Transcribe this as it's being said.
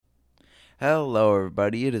Hello,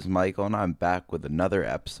 everybody. It is Michael, and I'm back with another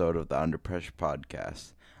episode of the Under Pressure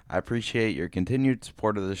Podcast. I appreciate your continued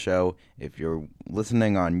support of the show. If you're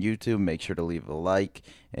listening on YouTube, make sure to leave a like.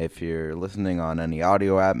 If you're listening on any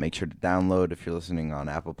audio app, make sure to download. If you're listening on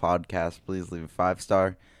Apple Podcasts, please leave a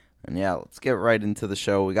 5-star. And yeah, let's get right into the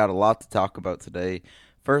show. We got a lot to talk about today.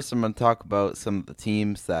 First, I'm going to talk about some of the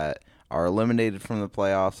teams that are eliminated from the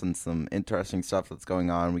playoffs and some interesting stuff that's going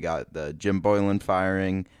on. We got the Jim Boylan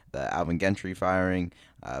firing, the Alvin Gentry firing,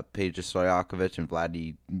 Peja Stojakovic and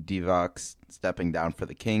Vlade Divac stepping down for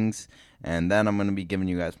the Kings. And then I'm going to be giving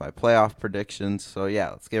you guys my playoff predictions. So yeah,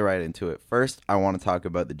 let's get right into it. First, I want to talk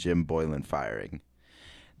about the Jim Boylan firing.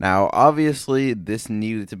 Now, obviously, this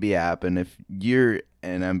needed to be happen. If you're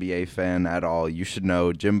an NBA fan at all, you should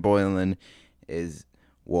know Jim Boylan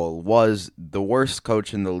was the worst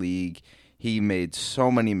coach in the league. He made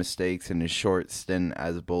so many mistakes in his short stint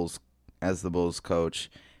as the Bulls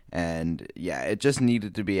coach. And yeah, it just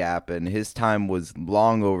needed to be happen. His time was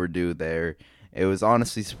long overdue there. It was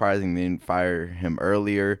honestly surprising they didn't fire him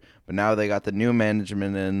earlier, but now they got the new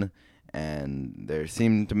management in, and they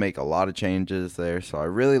seem to make a lot of changes there. So I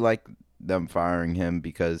really like them firing him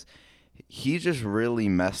because he just really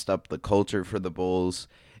messed up the culture for the Bulls.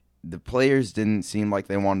 The players didn't seem like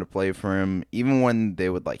they wanted to play for him. Even when they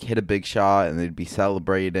would hit a big shot and they'd be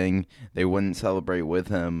celebrating, they wouldn't celebrate with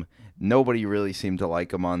him. Nobody really seemed to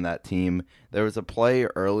like him on that team. There was a play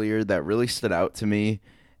earlier that really stood out to me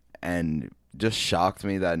and just shocked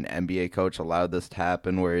me that an NBA coach allowed this to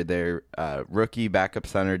happen, where their rookie backup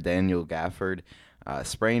center, Daniel Gafford,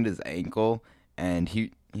 sprained his ankle, and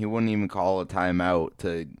he wouldn't even call a timeout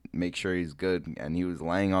to make sure he's good, and he was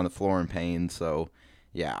laying on the floor in pain. So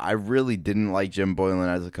yeah, I really didn't like Jim Boylan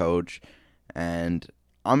as a coach, and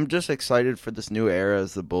I'm just excited for this new era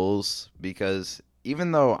as the Bulls, because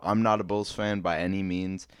even though I'm not a Bulls fan by any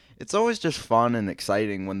means, it's always just fun and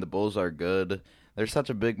exciting when the Bulls are good. They're such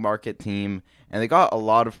a big market team, and they got a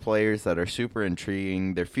lot of players that are super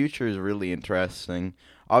intriguing. Their future is really interesting.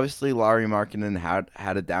 Obviously, Lauri Markkanen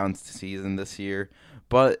had a down season this year,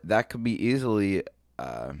 but that could be easily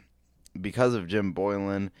because of Jim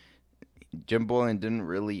Boylan. Jim Boylan didn't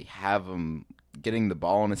really have him getting the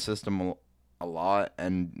ball in his system a lot,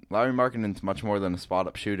 and Lauri Markkanen's much more than a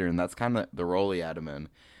spot-up shooter, and that's kind of the role he had him in.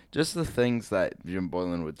 Just the things that Jim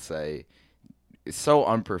Boylan would say is so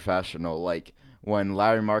unprofessional, like when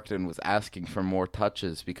Lauri Markkanen was asking for more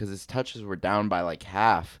touches because his touches were down by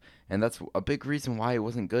half, and that's a big reason why he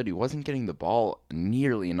wasn't good. He wasn't getting the ball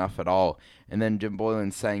nearly enough at all, and then Jim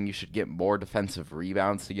Boylan saying you should get more defensive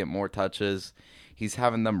rebounds to get more touches. He's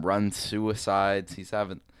having them run suicides. He's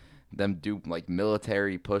having them do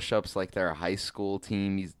military push-ups like they're a high school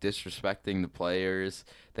team. He's disrespecting the players.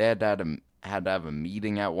 They had to have a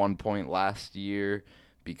meeting at one point last year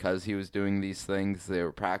because he was doing these things. They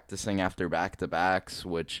were practicing after back-to-backs,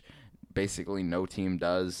 which basically no team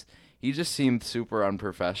does. He just seemed super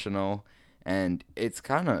unprofessional, and it's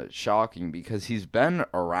kind of shocking because he's been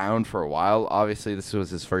around for a while. Obviously, this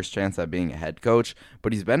was his first chance at being a head coach,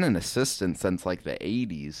 but he's been an assistant since the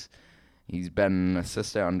 80s. He's been an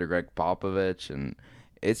assistant under Greg Popovich, and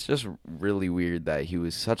it's just really weird that he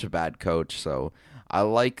was such a bad coach. So I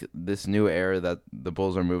like this new era that the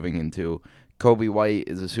Bulls are moving into. Kobe White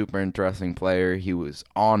is a super interesting player. He was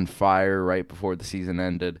on fire right before the season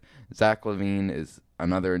ended. Zach LaVine is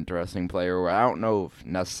another interesting player where I don't know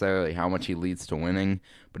necessarily how much he leads to winning,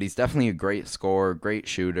 but he's definitely a great scorer, great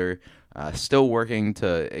shooter, still working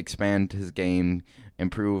to expand his game,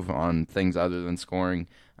 improve on things other than scoring.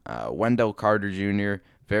 Wendell Carter Jr.,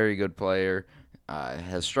 very good player,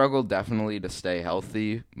 has struggled definitely to stay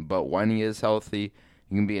healthy, but when he is healthy,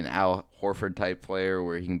 he can be an Al Horford type player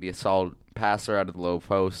where he can be a solid passer out of the low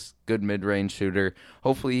post, good mid-range shooter.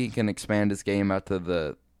 Hopefully he can expand his game out to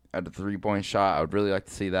the three-point shot. I would really like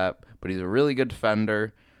to see that, but he's a really good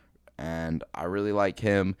defender, and I really like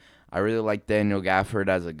him. I really like Daniel Gafford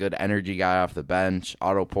as a good energy guy off the bench.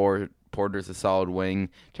 Otto Porter's a solid wing.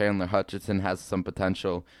 Chandler Hutchinson has some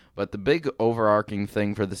potential. But the big overarching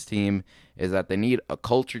thing for this team is that they need a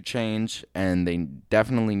culture change, and they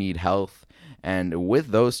definitely need health. And with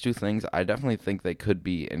those two things, I definitely think they could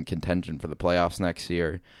be in contention for the playoffs next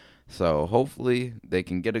year. So hopefully they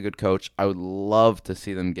can get a good coach. I would love to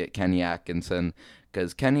see them get Kenny Atkinson,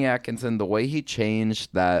 because Kenny Atkinson, the way he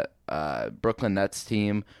changed that Brooklyn Nets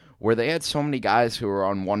team, where they had so many guys who were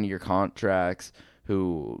on one-year contracts,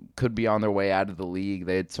 who could be on their way out of the league.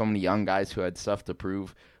 They had so many young guys who had stuff to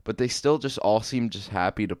prove, but they still just all seemed just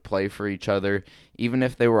happy to play for each other, even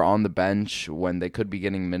if they were on the bench when they could be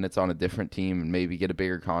getting minutes on a different team and maybe get a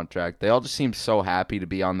bigger contract. They all just seemed so happy to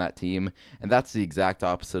be on that team, and that's the exact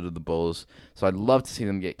opposite of the Bulls. So I'd love to see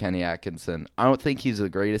them get Kenny Atkinson. I don't think he's the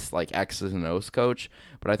greatest like X's and O's coach,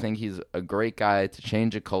 but I think he's a great guy to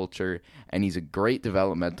change a culture, and he's a great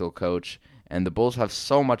developmental coach. And the Bulls have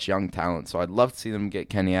so much young talent, so I'd love to see them get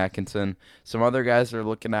Kenny Atkinson. Some other guys they're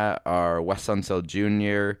looking at are Wes Unseld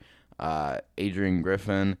Jr., Adrian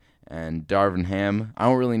Griffin, and Darvin Ham. I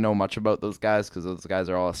don't really know much about those guys because those guys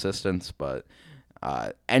are all assistants, but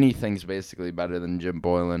anything's basically better than Jim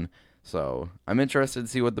Boylen. So I'm interested to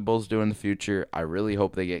see what the Bulls do in the future. I really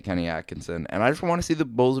hope they get Kenny Atkinson, and I just want to see the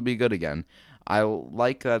Bulls be good again. I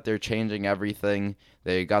like that they're changing everything.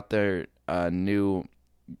 They got their new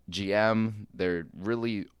GM. They're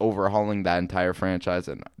really overhauling that entire franchise,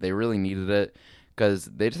 and they really needed it because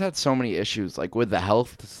they just had so many issues. Like with the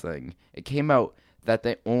health thing, it came out that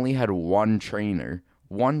they only had one trainer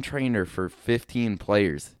for 15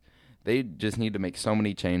 players. They just need to make so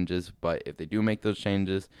many changes, but if they do make those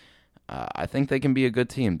changes, I think they can be a good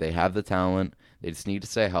team. They have the talent. They just need to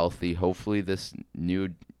stay healthy. Hopefully this new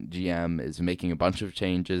GM is making a bunch of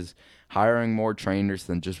changes, hiring more trainers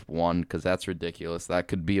than just one, because that's ridiculous. That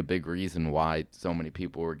could be a big reason why so many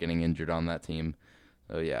people were getting injured on that team.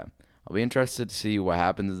 So, yeah, I'll be interested to see what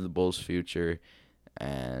happens in the Bulls' future,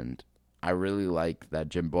 and I really like that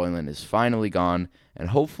Jim Boylen is finally gone, and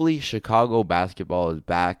hopefully Chicago basketball is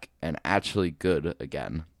back and actually good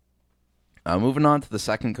again. Moving on to the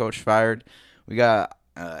second coach fired, we got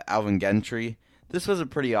Alvin Gentry. This was a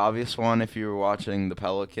pretty obvious one if you were watching the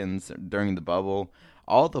Pelicans during the bubble.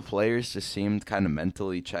 All the players just seemed kind of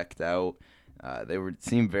mentally checked out. They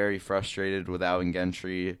seemed very frustrated with Alvin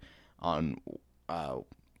Gentry on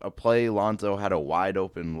a play. Lonzo had a wide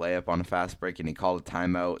open layup on a fast break, and he called a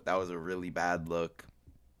timeout. That was a really bad look.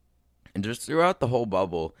 And just throughout the whole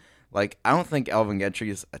bubble, like, I don't think Alvin Gentry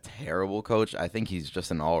is a terrible coach. I think he's just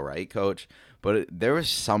an all-right coach. But there was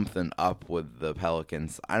something up with the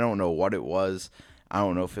Pelicans. I don't know what it was. I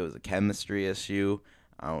don't know if it was a chemistry issue.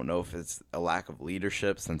 I don't know if it's a lack of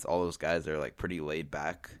leadership, since all those guys are like pretty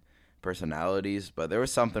laid-back personalities. But there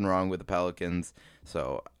was something wrong with the Pelicans.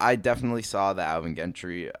 So I definitely saw the Alvin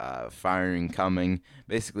Gentry firing coming.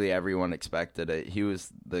 Basically, everyone expected it. He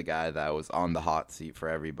was the guy that was on the hot seat for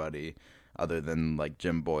everybody, other than like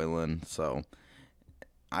Jim Boylen. So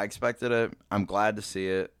I expected it. I'm glad to see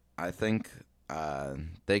it. I think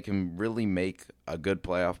they can really make a good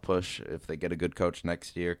playoff push if they get a good coach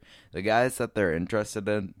next year. The guys that they're interested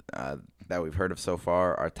in that we've heard of so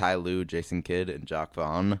far are Ty Lue, Jason Kidd, and Jacques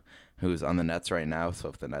Vaughn, who's on the Nets right now. So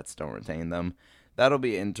if the Nets don't retain them, that'll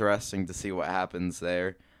be interesting to see what happens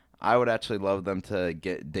there. I would actually love them to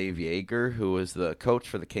get Dave Joerger, who was the coach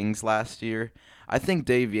for the Kings last year. I think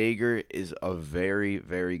Dave Joerger is a very,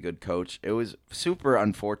 very good coach. It was super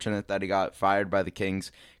unfortunate that he got fired by the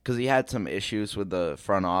Kings because he had some issues with the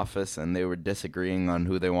front office and they were disagreeing on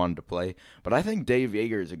who they wanted to play. But I think Dave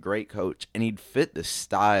Joerger is a great coach, and he'd fit the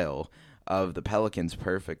style of the Pelicans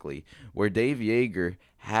perfectly, where Dave Joerger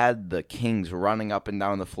had the Kings running up and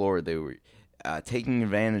down the floor. They were taking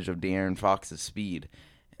advantage of De'Aaron Fox's speed.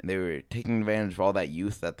 They were taking advantage of all that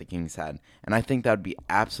youth that the Kings had. And I think that would be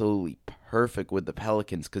absolutely perfect with the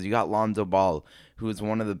Pelicans because you got Lonzo Ball, who is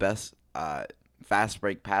one of the best fast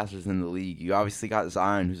break passers in the league. You obviously got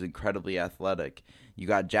Zion, who's incredibly athletic. You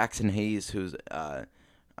got Jackson Hayes, who's a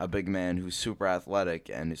big man who's super athletic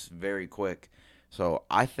and is very quick. So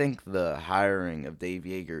I think the hiring of Dave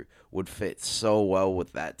Joerger would fit so well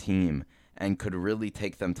with that team and could really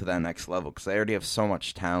take them to that next level because they already have so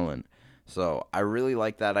much talent. So I really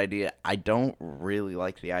like that idea. I don't really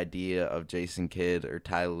like the idea of Jason Kidd or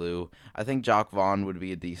Ty Lue. I think Jacques Vaughn would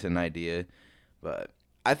be a decent idea, but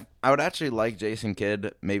I would actually like Jason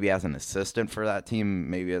Kidd maybe as an assistant for that team,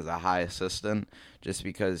 maybe as a high assistant, just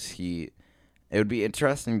because it would be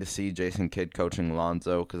interesting to see Jason Kidd coaching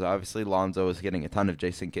Lonzo, because obviously Lonzo is getting a ton of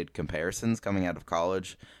Jason Kidd comparisons coming out of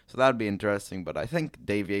college, so that would be interesting. But I think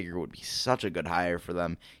Dave Joerger would be such a good hire for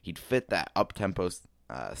them. He'd fit that up-tempo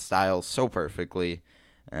style so perfectly,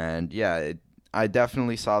 and yeah, I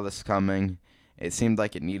definitely saw this coming. It seemed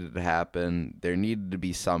like it needed to happen. There needed to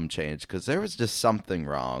be some change because there was just something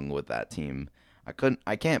wrong with that team.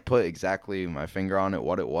 I can't put exactly my finger on it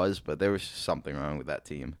what it was, but there was just something wrong with that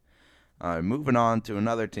team. Moving on to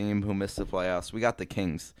another team who missed the playoffs, we got the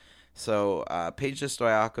Kings. So Peja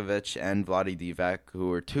Stojakovic and Vlade Divac, who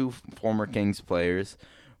were two former Kings players,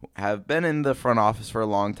 have been in the front office for a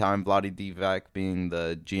long time, Vlade Divac being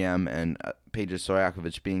the GM and Peja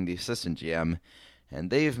Stojakovic being the assistant GM, and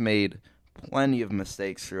they've made plenty of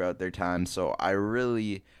mistakes throughout their time, so I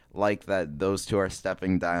really like that those two are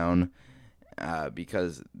stepping down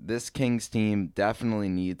because this Kings team definitely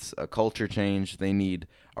needs a culture change. They need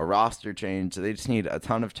a roster change. They just need a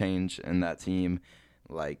ton of change in that team.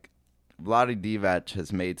 Like, Vlade Divac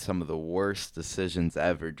has made some of the worst decisions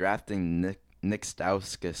ever, drafting Nick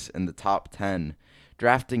Stauskas in the top 10,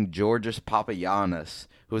 drafting Georgios Papagiannis,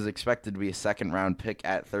 who was expected to be a second-round pick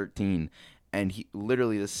at 13, and he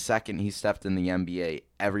literally the second he stepped in the NBA,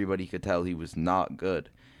 everybody could tell he was not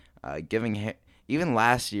good. Even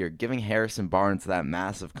last year, giving Harrison Barnes that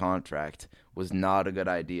massive contract was not a good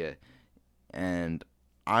idea, and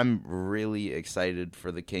I'm really excited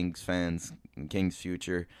for the Kings fans and Kings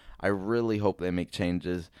future. I really hope they make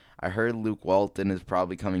changes. I heard Luke Walton is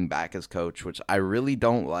probably coming back as coach, which I really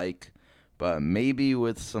don't like, but maybe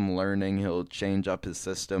with some learning, he'll change up his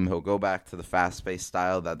system. He'll go back to the fast-paced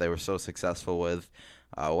style that they were so successful with.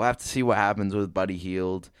 We'll have to see what happens with Buddy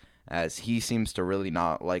Hield, as he seems to really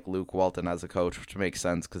not like Luke Walton as a coach, which makes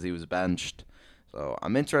sense because he was benched. So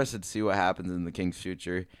I'm interested to see what happens in the Kings'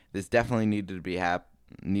 future. This definitely needed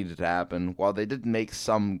to happen. While they did make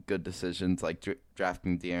some good decisions, like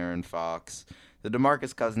drafting De'Aaron Fox, the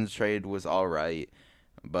DeMarcus Cousins trade was all right,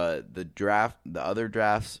 but the other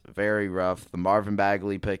drafts, very rough. The Marvin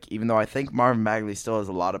Bagley pick, even though I think Marvin Bagley still has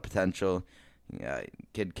a lot of potential,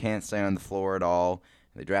 kid can't stay on the floor at all.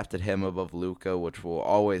 They drafted him above Luka, which will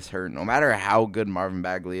always hurt, no matter how good Marvin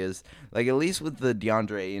Bagley is. Like, at least with the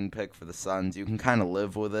DeAndre Ayton pick for the Suns, you can kind of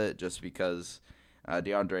live with it just because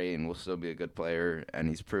DeAndre Ayton will still be a good player, and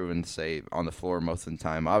he's proven to stay on the floor most of the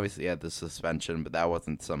time. Obviously, he had the suspension, but that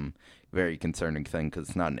wasn't some very concerning thing because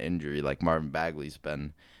it's not an injury like Marvin Bagley's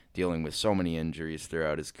been dealing with so many injuries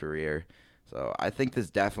throughout his career. So I think this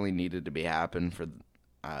definitely needed to be happen for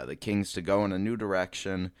the Kings to go in a new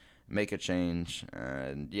direction, make a change,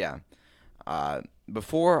 and yeah.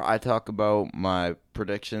 Before I talk about my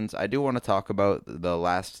predictions, I do want to talk about the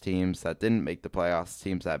last teams that didn't make the playoffs,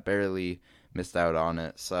 teams that barely missed out on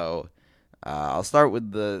it. So I'll start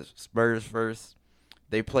with the Spurs first.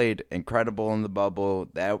 They played incredible in the bubble.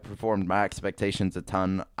 They outperformed my expectations a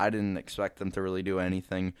ton. I didn't expect them to really do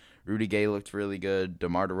anything. Rudy Gay looked really good.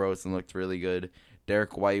 DeMar DeRozan looked really good.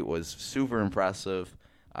 Derek White was super impressive.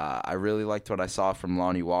 I really liked what I saw from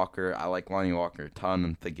Lonnie Walker. I like Lonnie Walker a ton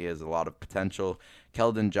and think he has a lot of potential.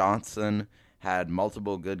 Keldon Johnson had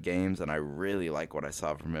multiple good games, and I really like what I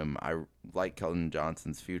saw from him. I like Keldon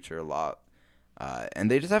Johnson's future a lot. And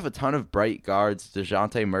they just have a ton of bright guards.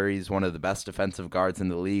 DeJounte Murray is one of the best defensive guards in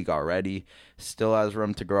the league already. Still has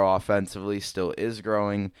room to grow offensively. Still is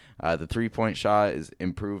growing. The three-point shot is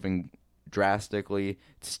improving drastically.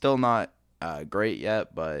 It's still not great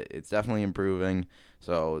yet, but it's definitely improving.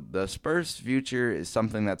 So the Spurs' future is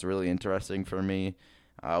something that's really interesting for me.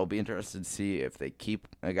 I'll be interested to see if they keep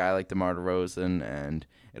a guy like DeMar DeRozan, and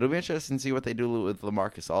it'll be interesting to see what they do with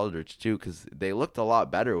LaMarcus Aldridge, too, because they looked a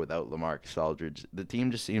lot better without LaMarcus Aldridge. The team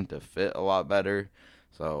just seemed to fit a lot better,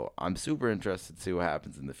 so I'm super interested to see what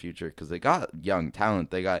happens in the future, because they got young talent.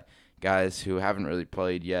 They got guys who haven't really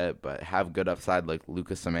played yet, but have good upside, like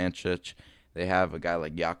Luka Samanic. They have a guy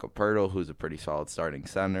like Jakob Poeltl, who's a pretty solid starting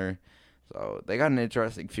center. So they got an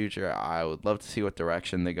interesting future. I would love to see what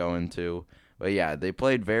direction they go into. But yeah, they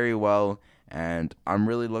played very well, and I'm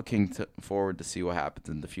really looking forward to see what happens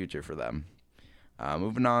in the future for them.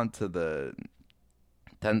 Moving on to the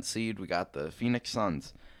 10th seed, we got the Phoenix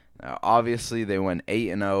Suns. Now, obviously, they went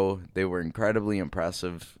 8-0. They were incredibly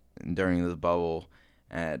impressive during this bubble,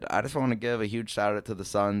 and I just want to give a huge shout-out to the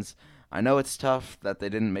Suns. I know it's tough that they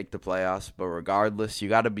didn't make the playoffs, but regardless, you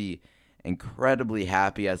got to be incredibly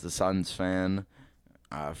happy as a Suns fan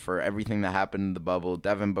for everything that happened in the bubble.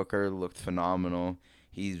 Devin Booker looked phenomenal.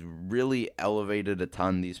 He's really elevated a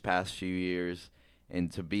ton these past few years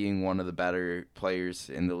into being one of the better players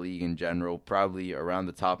in the league in general, probably around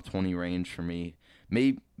the top 20 range for me.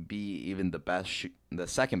 Maybe even the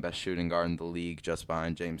second best shooting guard in the league, just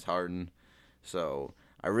behind James Harden. So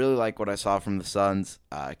I really like what I saw from the Suns.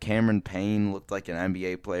 Cameron Payne looked like an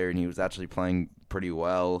NBA player, and he was actually playing pretty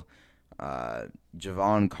well.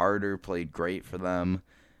 Javon Carter played great for them.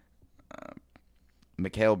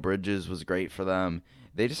 Mikal Bridges was great for them.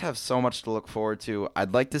 They just have so much to look forward to.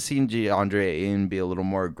 I'd like to see DeAndre Ayton be a little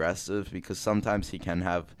more aggressive because sometimes he can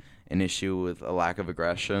have an issue with a lack of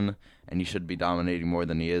aggression, and he should be dominating more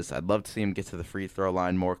than he is. I'd love to see him get to the free throw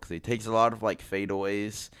line more because he takes a lot of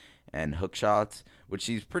fadeaways, and hook shots, which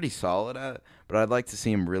he's pretty solid at. But I'd like to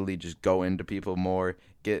see him really just go into people more,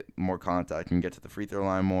 get more contact, and get to the free throw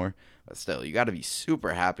line more. But still, you got to be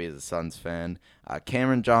super happy as a Suns fan.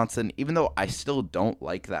 Cameron Johnson, even though I still don't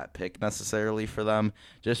like that pick necessarily for them,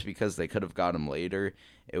 just because they could have got him later,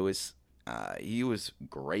 he was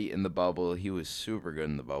great in the bubble. He was super good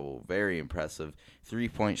in the bubble. Very impressive.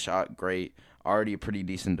 3-point shot, great. Already a pretty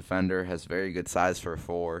decent defender. Has very good size for a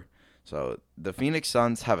 4. So the Phoenix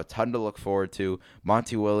Suns have a ton to look forward to.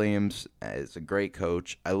 Monty Williams is a great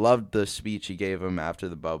coach. I loved the speech he gave him after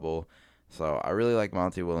the bubble. So I really like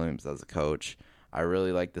Monty Williams as a coach. I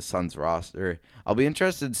really like the Suns roster. I'll be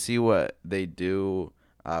interested to see what they do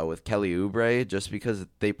with Kelly Oubre, just because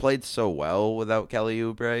they played so well without Kelly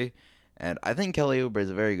Oubre. And I think Kelly Oubre is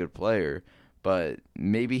a very good player, but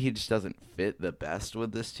maybe he just doesn't fit the best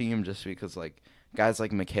with this team, just because guys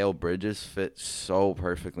like Mikal Bridges fit so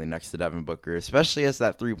perfectly next to Devin Booker, especially as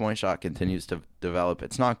that 3-point shot continues to develop.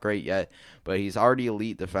 It's not great yet, but he's already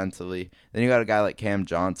elite defensively. Then you got a guy like Cam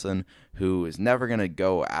Johnson, who is never going to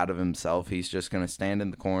go out of himself. He's just going to stand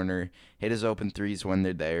in the corner, hit his open threes when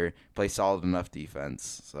they're there, play solid enough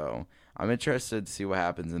defense. So I'm interested to see what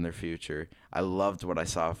happens in their future. I loved what I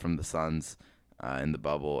saw from the Suns in the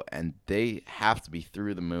bubble, and they have to be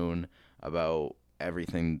through the moon about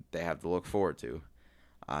everything they have to look forward to.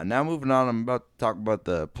 Now moving on, I'm about to talk about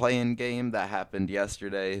the play-in game that happened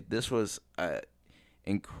yesterday. This was an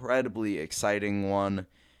incredibly exciting one.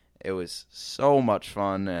 It was so much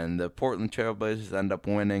fun, and the Portland Trailblazers end up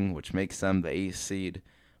winning, which makes them the 8th seed.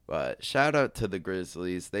 But shout out to the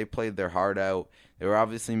Grizzlies. They played their heart out. They were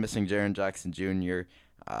obviously missing Jaren Jackson Jr.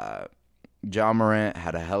 Ja Morant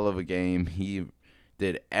had a hell of a game. He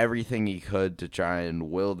did everything he could to try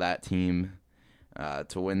and will that team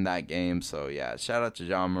to win that game. So, yeah, shout out to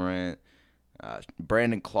Ja Morant.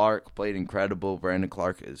 Brandon Clark played incredible. Brandon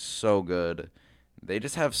Clark is so good. They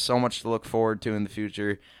just have so much to look forward to in the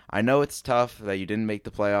future. I know it's tough that you didn't make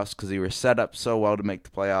the playoffs because you were set up so well to make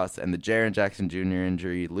the playoffs, and the Jaren Jackson Jr.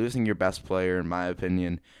 injury, losing your best player, in my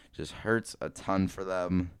opinion, just hurts a ton for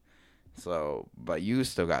them. So, but you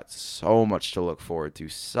still got so much to look forward to.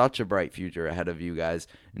 Such a bright future ahead of you guys.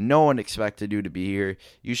 No one expected you to be here.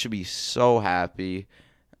 You should be so happy.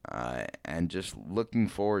 And just looking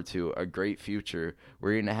forward to a great future.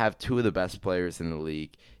 We're going to have two of the best players in the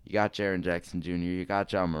league. You got Jaren Jackson Jr., you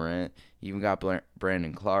got Ja Morant, you even got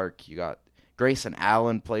Brandon Clark, you got Grayson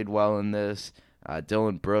Allen played well in this.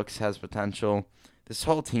 Dylan Brooks has potential. This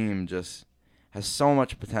whole team just has so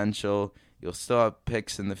much potential. You'll still have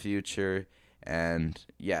picks in the future. And,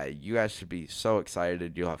 yeah, you guys should be so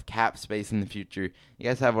excited. You'll have cap space in the future. You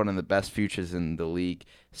guys have one of the best futures in the league,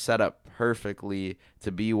 set up perfectly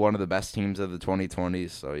to be one of the best teams of the 2020s.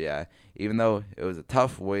 So, yeah, even though it was a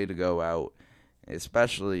tough way to go out,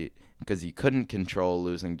 especially because you couldn't control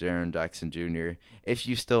losing Jaren Jackson Jr. If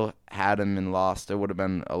you still had him and lost, it would have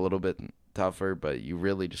been a little bit tougher, but you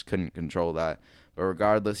really just couldn't control that. But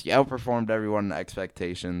regardless, you outperformed everyone in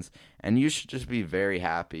expectations, and you should just be very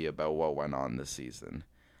happy about what went on this season.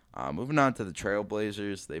 Moving on to the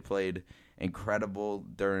Trailblazers, they played incredible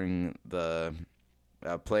during the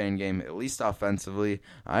play-in game, at least offensively.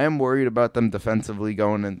 I am worried about them defensively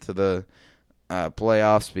going into the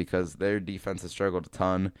playoffs because their defense has struggled a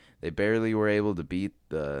ton. They barely were able to beat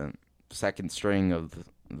the second string of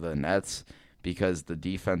the Nets because the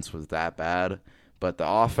defense was that bad. But the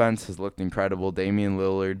offense has looked incredible. Damian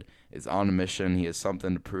Lillard is on a mission. He has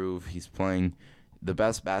something to prove. He's playing the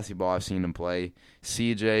best basketball I've seen him play.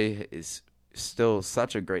 CJ is still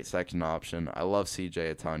such a great second option. I love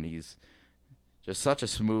CJ a ton. He's just such a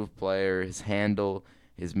smooth player. His handle,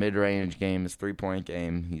 his mid-range game, his three-point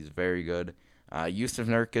game, he's very good. Jusuf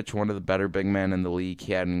Nurkic, one of the better big men in the league.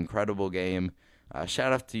 He had an incredible game.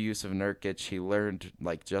 Shout out to Jusuf Nurkic. He learned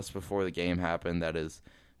just before the game happened that his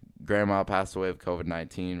grandma passed away of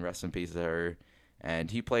COVID-19. Rest in peace to her.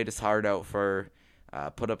 And he played his heart out for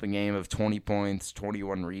put up a game of 20 points,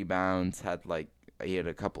 21 rebounds, he had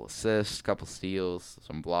a couple assists, couple steals,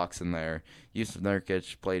 some blocks in there. Jusuf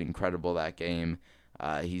Nurkic played incredible that game.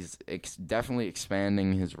 He's definitely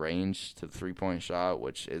expanding his range to the three-point shot,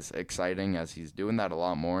 which is exciting as he's doing that a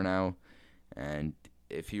lot more now. And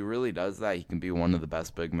if he really does that, he can be one of the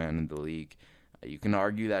best big men in the league. You can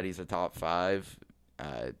argue that he's a top 5.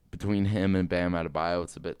 Between him and Bam Adebayo,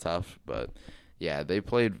 it's a bit tough. But, yeah, they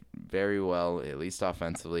played very well, at least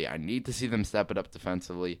offensively. I need to see them step it up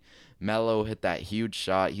defensively. Melo hit that huge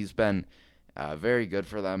shot. He's been very good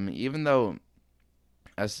for them, even though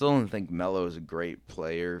I still don't think Melo is a great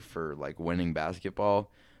player for winning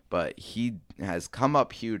basketball, but he has come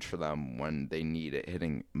up huge for them when they need it,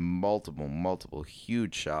 hitting multiple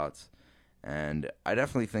huge shots. And I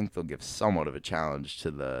definitely think they'll give somewhat of a challenge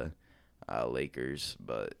to the Lakers,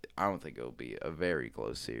 but I don't think it'll be a very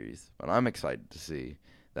close series. But I'm excited to see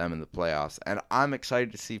them in the playoffs, and I'm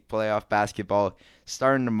excited to see playoff basketball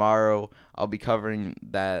starting tomorrow. I'll be covering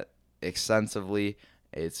that extensively.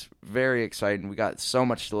 It's very exciting. We got so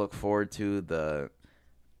much to look forward to. The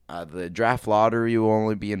draft lottery will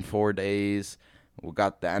only be in 4 days. We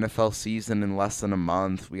got the NFL season in less than a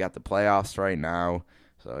month. We got the playoffs right now.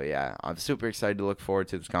 So, yeah, I'm super excited to look forward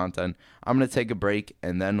to this content. I'm going to take a break,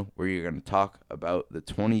 and then we're going to talk about the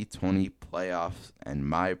 2020 playoffs and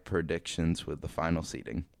my predictions with the final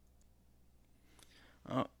seeding.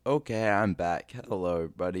 Okay, I'm back. Hello,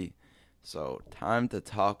 everybody. So, time to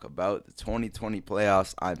talk about the 2020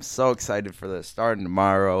 playoffs. I'm so excited for this. Starting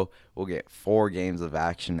tomorrow, we'll get 4 games of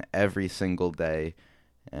action every single day,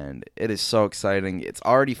 and it is so exciting. It's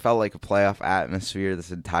already felt like a playoff atmosphere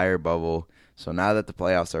this entire bubble. So now that the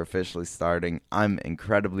playoffs are officially starting, I'm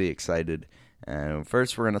incredibly excited. And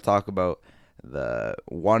first, we're going to talk about the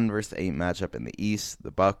 1 versus 8 matchup in the East,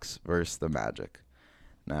 the Bucks versus the Magic.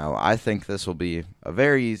 Now, I think this will be a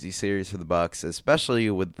very easy series for the Bucks,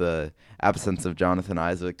 especially with the absence of Jonathan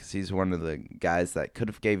Isaac, because he's one of the guys that could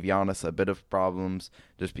have gave Giannis a bit of problems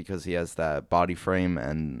just because he has that body frame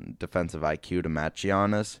and defensive IQ to match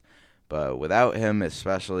Giannis. But without him,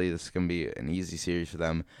 especially, this is going to be an easy series for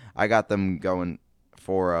them. I got them going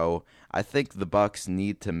 4-0. I think the Bucks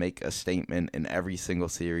need to make a statement in every single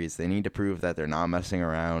series. They need to prove that they're not messing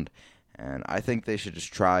around, and I think they should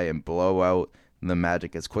just try and blow out the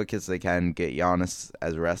Magic as quick as they can, get Giannis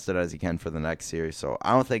as rested as he can for the next series. So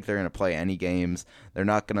I don't think they're going to play any games. They're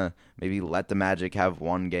not going to maybe let the Magic have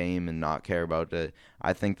one game and not care about it.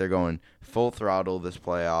 I think they're going full throttle this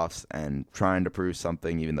playoffs and trying to prove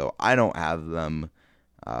something, even though I don't have them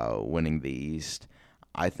winning the East.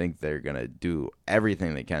 I think they're going to do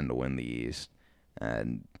everything they can to win the East.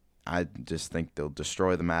 And I just think they'll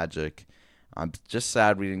destroy the Magic. I'm just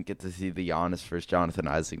sad we didn't get to see the Giannis versus Jonathan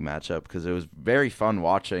Isaac matchup because it was very fun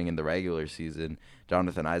watching in the regular season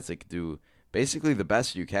Jonathan Isaac do basically the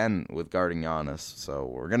best you can with guarding Giannis. So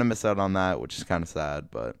we're going to miss out on that, which is kind of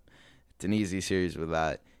sad, but it's an easy series with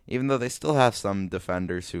that. Even though they still have some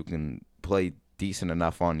defenders who can play decent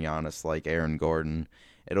enough on Giannis like Aaron Gordon,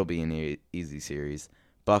 it'll be an easy series.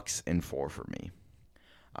 Bucks in 4 for me.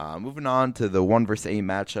 Moving on to the 1 versus 8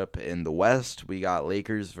 matchup in the West, we got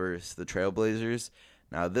Lakers versus the Trailblazers.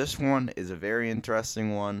 Now, this one is a very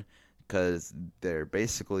interesting one because they're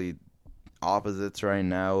basically opposites right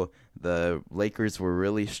now. The Lakers were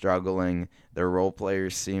really struggling. Their role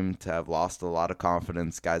players seem to have lost a lot of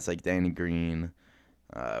confidence. Guys like Danny Green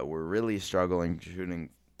were really struggling shooting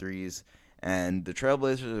threes. And the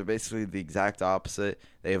Trailblazers are basically the exact opposite.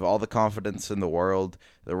 They have all the confidence in the world.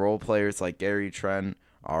 The role players like Gary Trent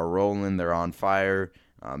are rolling. They're on fire.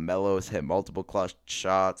 Melo has hit multiple clutch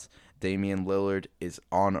shots. Damian Lillard is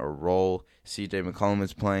on a roll. CJ McCollum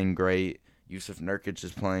is playing great. Yusuf Nurkic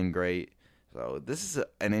is playing great. So this is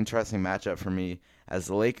an interesting matchup for me as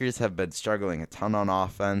the Lakers have been struggling a ton on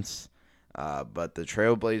offense, but the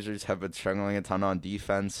Trailblazers have been struggling a ton on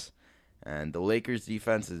defense. And the Lakers'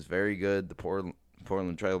 defense is very good. The Portland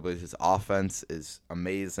Trailblazers' offense is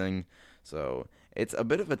amazing. So it's a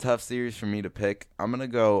bit of a tough series for me to pick. I'm going to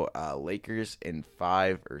go Lakers in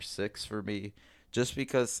 5 or 6 for me, just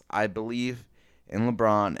because I believe in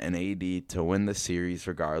LeBron and AD to win the series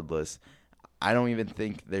regardless. I don't even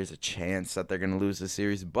think there's a chance that they're going to lose the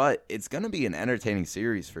series, but it's going to be an entertaining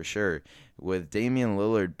series for sure. With Damian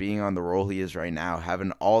Lillard being on the role he is right now,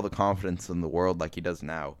 having all the confidence in the world like he does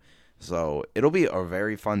now. So it'll be a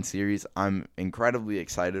very fun series. I'm incredibly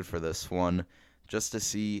excited for this one just to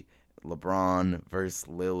see LeBron versus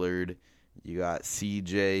Lillard. You got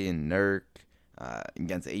CJ and Nurk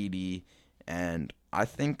against AD, and I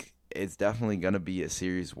think it's definitely going to be a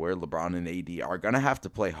series where LeBron and AD are going to have to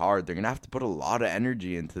play hard. They're going to have to put a lot of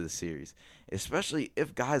energy into the series, especially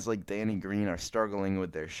if guys like Danny Green are struggling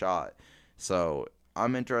with their shot. So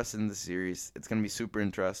I'm interested in the series. It's going to be super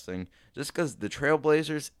interesting just because the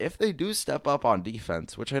Trailblazers, if they do step up on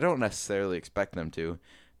defense, which I don't necessarily expect them to,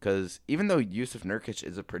 because even though Yusuf Nurkic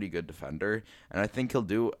is a pretty good defender, and I think he'll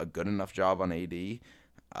do a good enough job on AD,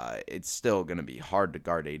 it's still going to be hard to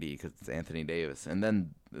guard AD because it's Anthony Davis. And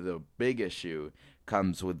then the big issue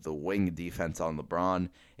comes with the wing defense on LeBron.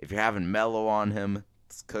 If you're having Melo on him,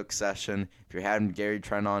 it's cook session. If you're having Gary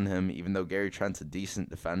Trent on him, even though Gary Trent's a decent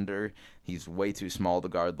defender, he's way too small to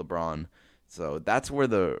guard LeBron. So that's where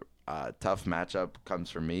the tough matchup comes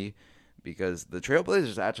for me. because the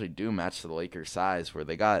Trailblazers actually do match the Lakers' size, where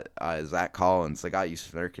they got Zach Collins, they got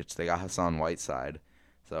Yusuf Nurkic, they got Hassan Whiteside.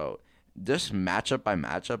 So just matchup by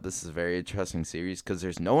matchup, this is a very interesting series because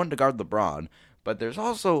there's no one to guard LeBron, but there's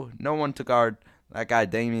also no one to guard that guy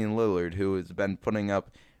Damian Lillard, who has been putting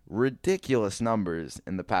up ridiculous numbers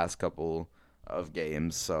in the past couple of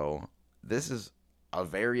games. So this is a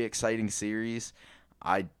very exciting series.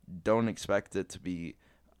 I don't expect it to be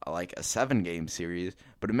like a 7-game series,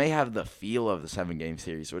 but it may have the feel of the 7-game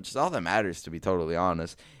series, which is all that matters, to be totally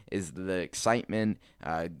honest, is the excitement,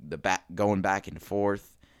 going back and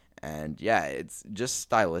forth. And yeah, it's just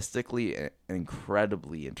stylistically an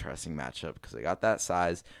incredibly interesting matchup because they got that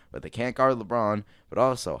size, but they can't guard LeBron. But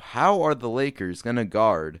also, how are the Lakers going to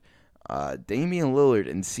guard Damian Lillard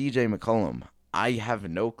and CJ McCollum? I have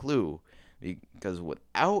no clue. Because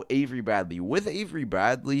without Avery Bradley, with Avery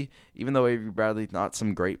Bradley, even though Avery Bradley's not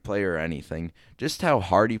some great player or anything, just how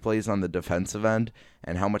hard he plays on the defensive end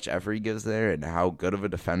and how much effort he gives there and how good of a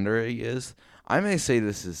defender he is, I may say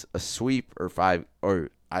this is a sweep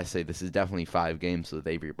I say this is definitely 5 games with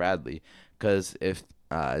Avery Bradley. Because if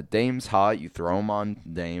Dame's hot, you throw him on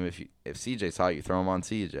Dame. If CJ's hot, you throw him on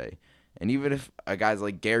CJ. And even if a guy's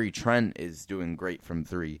like Gary Trent is doing great from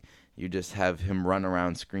 3, you just have him run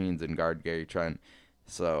around screens and guard Gary Trent.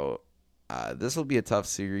 So this will be a tough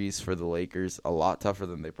series for the Lakers, a lot tougher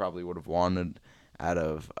than they probably would have wanted out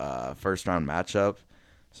of first-round matchup.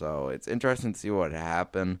 So it's interesting to see what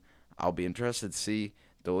happened. I'll be interested to see.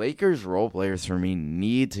 The Lakers role players, for me,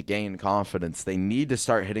 need to gain confidence. They need to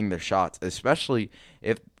start hitting their shots, especially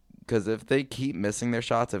because if they keep missing their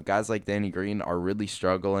shots, if guys like Danny Green are really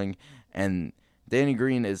struggling, and Danny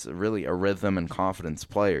Green is really a rhythm and confidence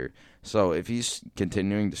player. So if he's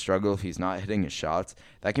continuing to struggle, if he's not hitting his shots,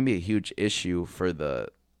 that can be a huge issue for the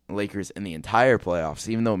Lakers in the entire playoffs.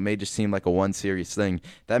 Even though it may just seem like a one-series thing,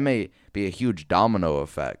 that may be a huge domino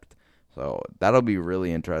effect. So that'll be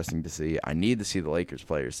really interesting to see. I need to see the Lakers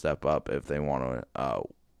players step up if they want to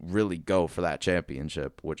really go for that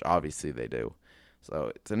championship, which obviously they do.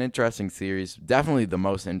 So it's an interesting series. Definitely the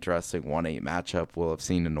most interesting 1-8 matchup we'll have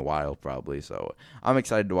seen in a while, probably. So I'm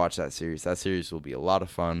excited to watch that series. That series will be a lot of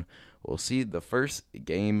fun. We'll see the first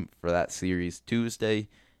game for that series Tuesday.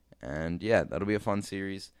 And yeah, that'll be a fun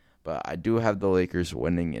series. But I do have the Lakers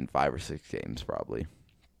winning in 5 or 6 games, probably.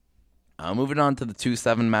 Moving on to the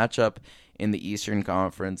 2-7 matchup in the Eastern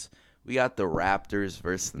Conference. We got the Raptors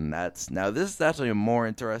versus the Nets. Now, this is actually a more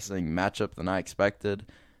interesting matchup than I expected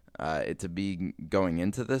it to be going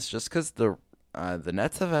into this, just because the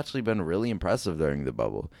Nets have actually been really impressive during the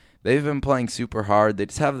bubble. They've been playing super hard. They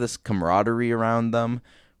just have this camaraderie around them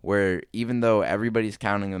where even though everybody's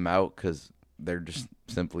counting them out because they're just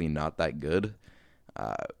simply not that good,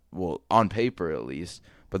 well, on paper at least,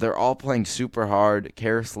 but they're all playing super hard.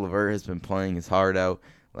 Karis LeVert has been playing his heart out.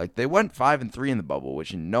 Like, they went 5-3 in the bubble,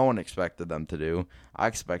 which no one expected them to do. I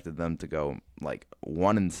expected them to go like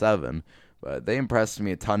 1-7. But they impressed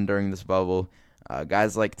me a ton during this bubble.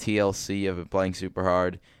 Guys like TLC have been playing super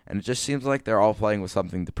hard, and it just seems like they're all playing with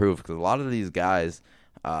something to prove because a lot of these guys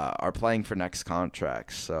are playing for next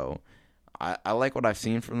contracts. So I like what I've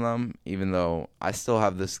seen from them, even though I still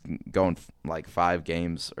have this going like 5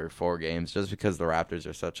 games or 4 games just because the Raptors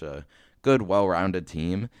are such a good, well-rounded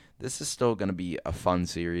team. This is still going to be a fun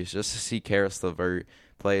series just to see Karis LeVert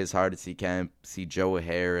play as hard as he can, see Joe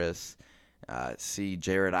Harris, see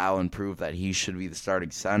Jared Allen prove that he should be the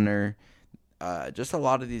starting center. Just a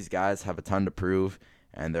lot of these guys have a ton to prove,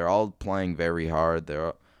 and they're all playing very hard.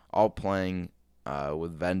 They're all playing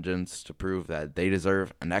with vengeance to prove that they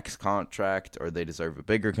deserve a next contract or they deserve a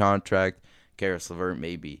bigger contract. Karis LeVert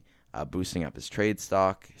may be boosting up his trade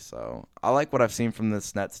stock. So I like what I've seen from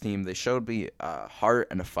this Nets team. They showed me a heart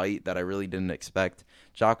and a fight that I really didn't expect.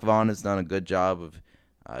 Jacque Vaughn has done a good job of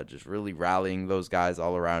just really rallying those guys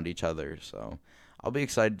all around each other. So I'll be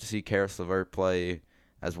excited to see Karis LeVert play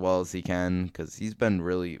as well as he can because he's been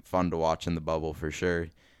really fun to watch in the bubble for sure.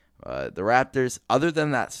 The Raptors, other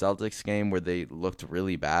than that Celtics game where they looked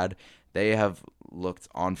really bad, they have looked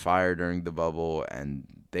on fire during the bubble, and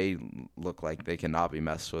they look like they cannot be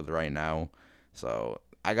messed with right now. So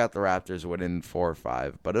I got the Raptors winning 4 or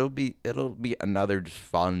 5, but it'll be another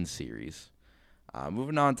fun series.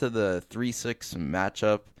 Moving on to the 3-6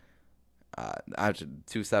 matchup, actually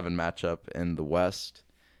 2-7 matchup in the West.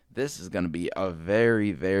 This is going to be a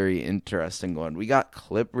very, very interesting one. We got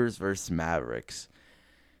Clippers versus Mavericks.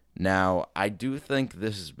 Now, I do think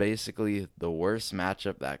this is basically the worst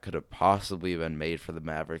matchup that could have possibly been made for the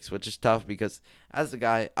Mavericks, which is tough because as a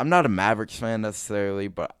guy, I'm not a Mavericks fan necessarily,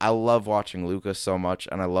 but I love watching Luka so much,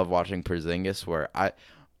 and I love watching Porzingis, where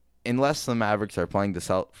unless the Mavericks are playing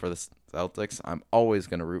for the Celtics, I'm always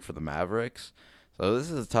going to root for the Mavericks. So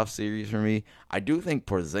this is a tough series for me. I do think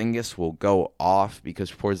Porzingis will go off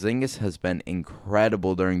because Porzingis has been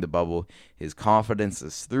incredible during the bubble. His confidence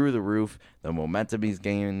is through the roof. The momentum he's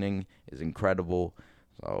gaining is incredible.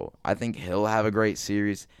 So I think he'll have a great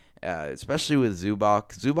series, especially with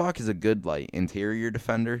Zubac. Zubac is a good interior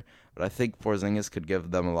defender, but I think Porzingis could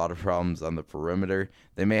give them a lot of problems on the perimeter.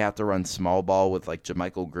 They may have to run small ball with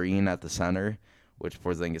JaMychal Green at the center, which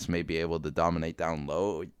Porzingis may be able to dominate down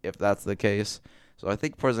low if that's the case. So I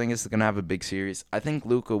think Porzingis is going to have a big series. I think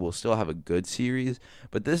Luka will still have a good series,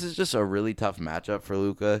 but this is just a really tough matchup for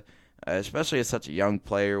Luka, especially as such a young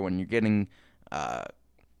player. When you're getting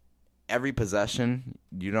every possession,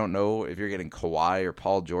 you don't know if you're getting Kawhi or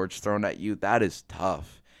Paul George thrown at you. That is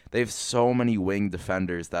tough. They have so many wing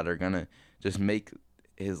defenders that are going to just make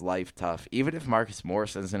his life tough. Even if Marcus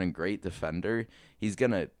Morris isn't a great defender, he's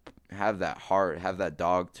going to have that heart, have that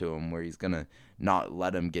dog to him where he's going to not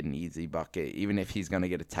let him get an easy bucket, even if he's going to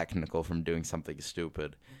get a technical from doing something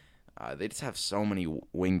stupid. They just have so many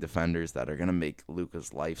wing defenders that are going to make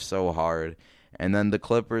Luka's life so hard. And then the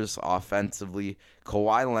Clippers offensively,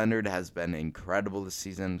 Kawhi Leonard has been incredible this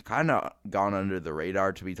season. Kind of gone under the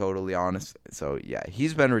radar, to be totally honest. So, yeah,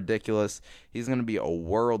 he's been ridiculous. He's going to be a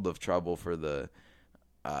world of trouble for the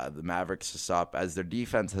Mavericks to stop, as their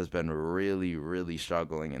defense has been really, really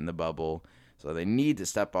struggling in the bubble. So they need to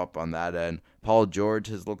step up on that end. Paul George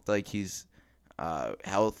has looked like he's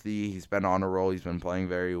healthy. He's been on a roll. He's been playing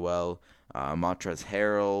very well. Montrezl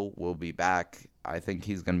Harrell will be back. I think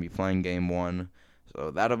he's going to be playing game 1.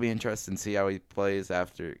 So that'll be interesting to see how he plays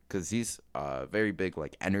after, because he's a very big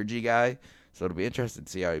energy guy. So it'll be interesting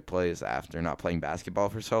to see how he plays after not playing basketball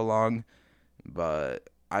for so long. But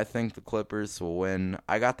I think the Clippers will win.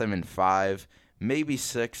 I got them in 5, maybe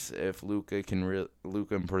 6 if Luka and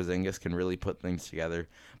Porzingis can really put things together.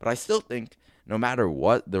 But I still think no matter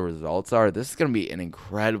what the results are, this is going to be an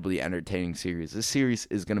incredibly entertaining series. This series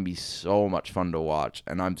is going to be so much fun to watch,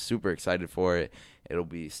 and I'm super excited for it. It'll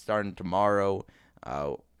be starting tomorrow,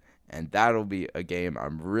 and that'll be a game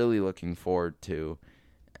I'm really looking forward to.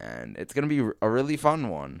 And it's going to be a really fun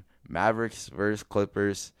one. Mavericks versus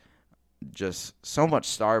Clippers. Just so much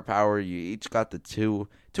star power. You each got the two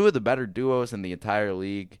of the better duos in the entire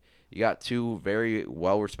league. You got 2 very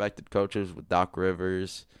well-respected coaches with Doc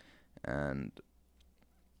Rivers, and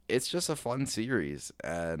it's just a fun series.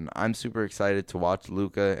 And I'm super excited to watch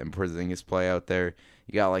Luka and Porzingis play out there.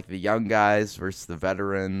 You got the young guys versus the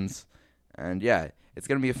veterans, and yeah, it's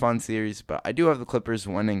gonna be a fun series. But I do have the Clippers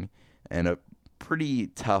winning in a pretty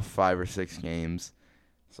tough 5 or 6 games.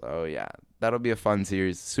 So yeah, that'll be a fun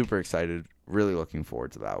series. Super excited. Really looking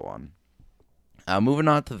forward to that one. Moving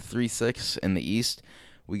on to the 3-6 in the East,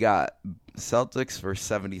 we got Celtics versus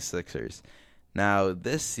 76ers. Now,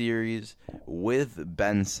 this series with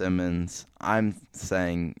Ben Simmons, I'm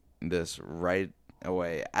saying this right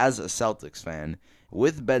away. As a Celtics fan,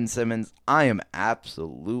 with Ben Simmons, I am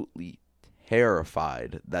absolutely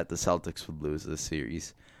terrified that the Celtics would lose this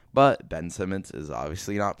series. But Ben Simmons is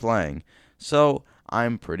obviously not playing. So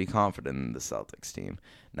I'm pretty confident in the Celtics team.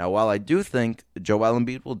 Now, while I do think Joel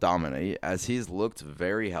Embiid will dominate, as he's looked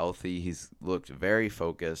very healthy, he's looked very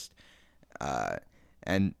focused,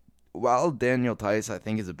 and while Daniel Tice, I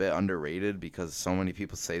think, is a bit underrated because so many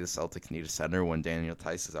people say the Celtics need a center when Daniel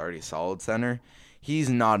Tice is already a solid center, he's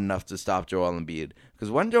not enough to stop Joel Embiid. Because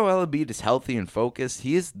when Joel Embiid is healthy and focused,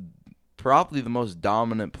 he is probably the most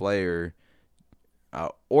dominant player,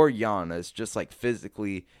 or Giannis, just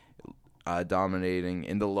physically dominating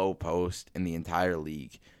in the low post in the entire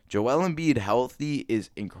league. Joel Embiid healthy is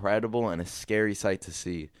incredible and a scary sight to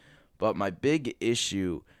see. But my big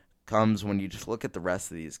issue comes when you just look at the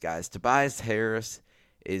rest of these guys. Tobias Harris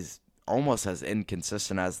is almost as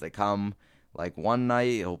inconsistent as they come. One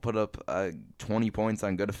night he'll put up 20 points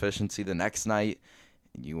on good efficiency. The next night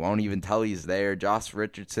you won't even tell he's there. Josh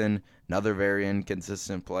Richardson, another very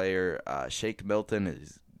inconsistent player. Shake Milton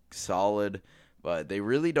is solid, but they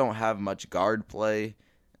really don't have much guard play,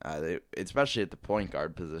 especially at the point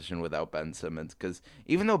guard position without Ben Simmons. Because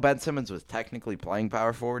even though Ben Simmons was technically playing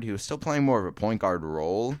power forward, he was still playing more of a point guard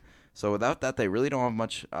role. So without that, they really don't have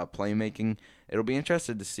much playmaking. It'll be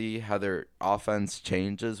interesting to see how their offense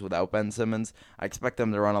changes without Ben Simmons. I expect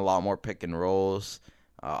them to run a lot more pick and rolls.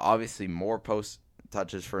 Obviously, more post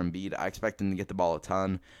touches for Embiid. I expect him to get the ball a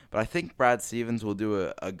ton. But I think Brad Stevens will do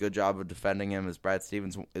a good job of defending him, as Brad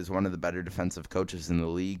Stevens is one of the better defensive coaches in the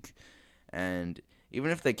league. And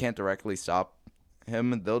even if they can't directly stop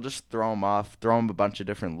him, they'll just throw him off, throw him a bunch of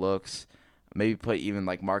different looks, maybe put even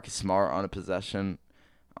Marcus Smart on a possession.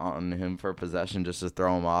 on him for possession just to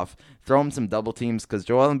throw him off. Throw him some double teams because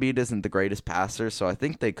Joel Embiid isn't the greatest passer, so I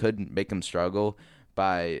think they could make him struggle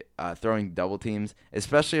by throwing double teams,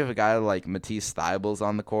 especially if a guy like Matisse Thybulle's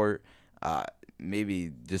on the court.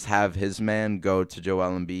 Maybe just have his man go to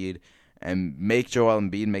Joel Embiid and make Joel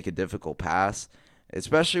Embiid make a difficult pass,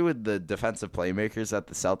 especially with the defensive playmakers that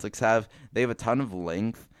the Celtics have. They have a ton of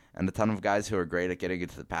length and a ton of guys who are great at getting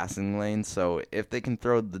into the passing lane. So if they can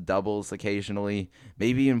throw the doubles occasionally,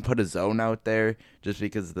 maybe even put a zone out there, just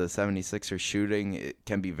because the 76ers shooting it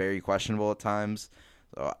can be very questionable at times.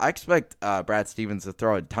 So I expect Brad Stevens to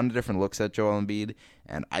throw a ton of different looks at Joel Embiid,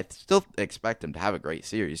 and I still expect him to have a great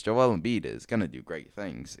series. Joel Embiid is going to do great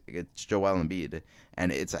things. It's Joel Embiid,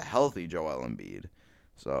 and it's a healthy Joel Embiid.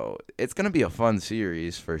 So it's going to be a fun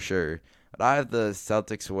series for sure. But I have the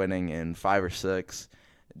Celtics winning in 5 or 6.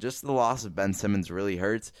 Just the loss of Ben Simmons really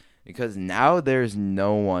hurts because now there's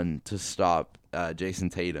no one to stop Jason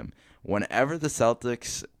Tatum. Whenever the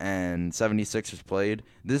Celtics and 76ers played,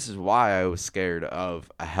 this is why I was scared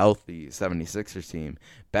of a healthy 76ers team.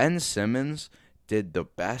 Ben Simmons did the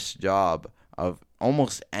best job of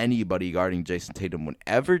almost anybody guarding Jason Tatum.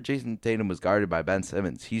 Whenever Jason Tatum was guarded by Ben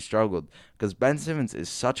Simmons, he struggled because Ben Simmons is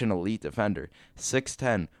such an elite defender.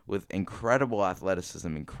 6'10", with incredible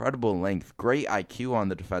athleticism, incredible length, great IQ on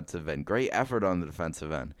the defensive end, great effort on the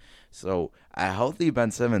defensive end. So a healthy Ben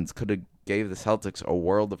Simmons could have gave the Celtics a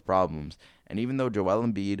world of problems. And even though Joel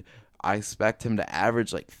Embiid, I expect him to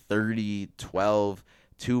average like 30, 12,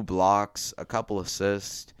 2 blocks, a couple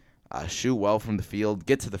assists, shoot well from the field,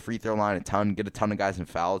 get to the free throw line a ton, get a ton of guys in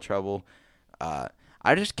foul trouble.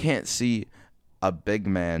 I just can't see a big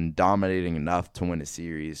man dominating enough to win a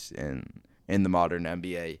series in the modern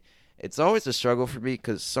NBA. It's always a struggle for me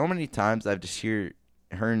because so many times I've just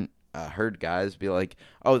heard guys be like,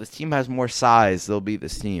 oh, this team has more size, they'll beat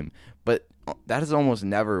this team. But that has almost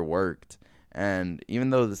never worked. And even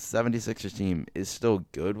though the 76ers team is still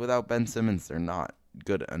good without Ben Simmons, they're not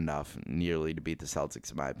good enough nearly to beat the Celtics,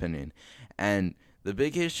 in my opinion. And the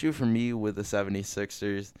big issue for me with the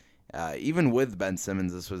 76ers, even with Ben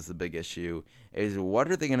Simmons, this was the big issue, is what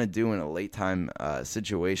are they going to do in a late-time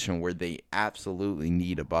situation where they absolutely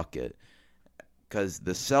need a bucket? Because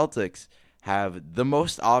the Celtics have the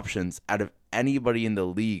most options out of anybody in the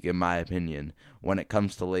league, in my opinion, when it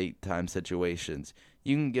comes to late-time situations.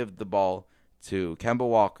 You can give the ball to Kemba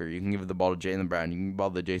Walker, you can give the ball to Jaylen Brown, you can give the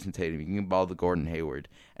ball to Jason Tatum, you can give the ball to Gordon Hayward,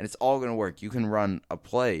 and it's all going to work. You can run a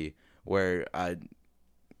play where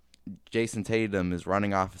Jason Tatum is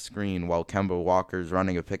running off a screen while Kemba Walker is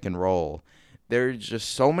running a pick and roll. There's just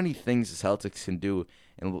so many things the Celtics can do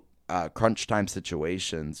in crunch time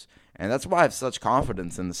situations. And that's why I have such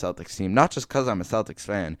confidence in the Celtics team, not just because I'm a Celtics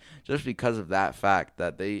fan, just because of that fact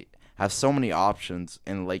that they have so many options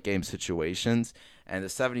in late-game situations. And the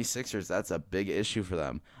 76ers, that's a big issue for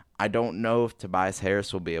them. I don't know if Tobias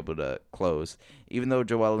Harris will be able to close. Even though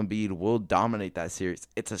Joel Embiid will dominate that series,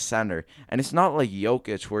 it's a center. And it's not like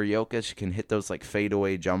Jokic, where Jokic can hit those like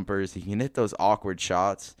fadeaway jumpers. He can hit those awkward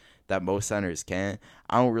shots that most centers can't.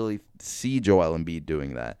 I don't really see Joel Embiid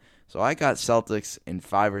doing that. So I got Celtics in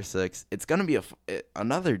 5 or 6. It's going to be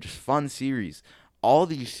another just fun series. All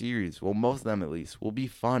these series, well, most of them at least, will be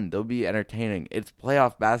fun. They'll be entertaining. It's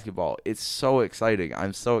playoff basketball. It's so exciting.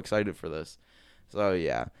 I'm so excited for this. So,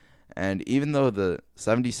 yeah. And even though the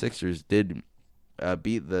 76ers did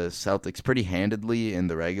beat the Celtics pretty handedly in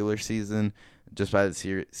the regular season, just by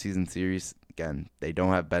the season series, again, they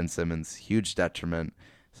don't have Ben Simmons. Huge detriment.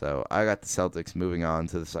 So I got the Celtics moving on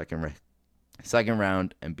to the second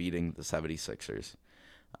round and beating the 76ers.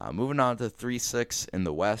 Moving on to 3-6 in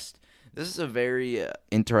the West. This is a very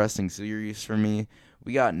interesting series for me.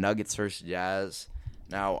 We got Nuggets versus Jazz.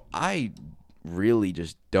 Now, I really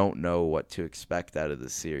just don't know what to expect out of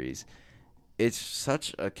this series. It's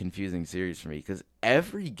such a confusing series for me because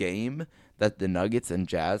every game that the Nuggets and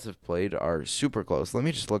Jazz have played are super close. Let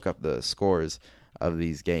me just look up the scores of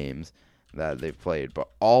these games that they've played, but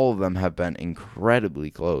all of them have been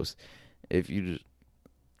incredibly close. If you just,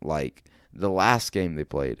 like, the last game they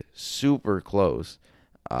played, super close.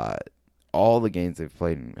 All the games they've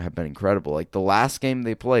played have been incredible. Like, the last game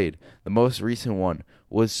they played, the most recent one,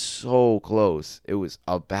 was so close. It was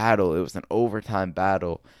a battle. It was an overtime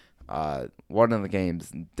battle. One of the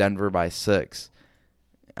games, Denver by 6.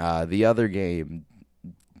 The other game,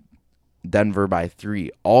 Denver by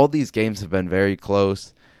 3. All these games have been very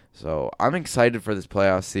close. So I'm excited for this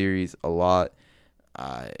playoff series a lot.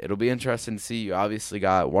 It'll be interesting to see. You obviously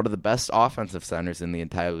got one of the best offensive centers in the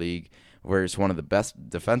entire league, whereas one of the best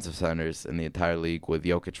defensive centers in the entire league with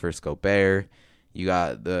Jokic versus Gobert. You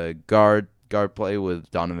got the guard guard play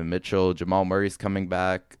with Donovan Mitchell. Jamal Murray's coming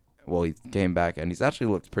back. Well, he came back, and he's actually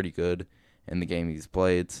looked pretty good in the game he's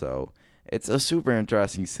played. So it's a super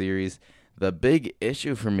interesting series. The big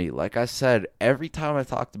issue for me, like I said, every time I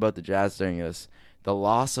talked about the Jazz during this, the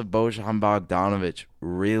loss of Bojan Bogdanovic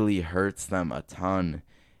really hurts them a ton.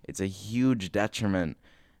 It's a huge detriment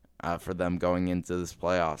for them going into this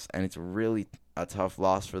playoffs, and it's really a tough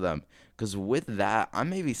loss for them. Because with that, I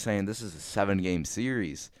may be saying this is a 7-game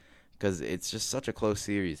series because it's just such a close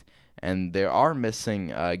series. And they are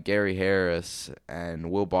missing Gary Harris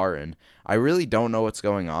and Will Barton. I really don't know what's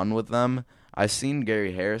going on with them. I've seen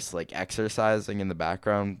Gary Harris like exercising in the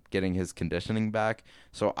background, getting his conditioning back.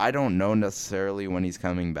 So I don't know necessarily when he's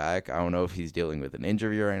coming back. I don't know if he's dealing with an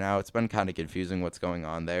injury right now. It's been kind of confusing what's going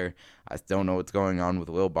on there. I don't know what's going on with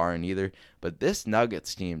Will Barton either. But this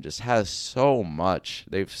Nuggets team just has so much.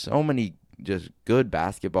 They have so many just good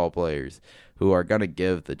basketball players who are going to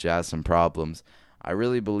give the Jazz some problems. I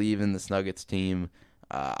really believe in this Nuggets team.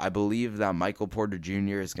 I believe that Michael Porter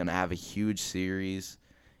Jr. is going to have a huge series.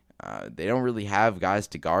 They don't really have guys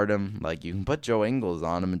to guard him. Like, you can put Joe Ingles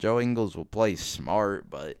on him, and Joe Ingles will play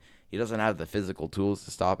smart, but he doesn't have the physical tools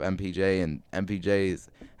to stop MPJ, and MPJ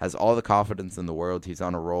has all the confidence in the world. He's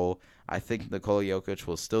on a roll. I think Nikola Jokic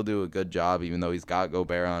will still do a good job, even though he's got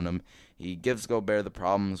Gobert on him. He gives Gobert the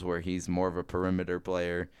problems where he's more of a perimeter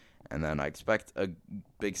player, and then I expect a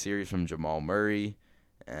big series from Jamal Murray.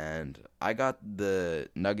 And I got the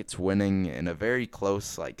Nuggets winning in a very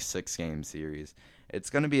close, 6-game series. It's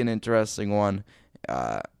going to be an interesting one.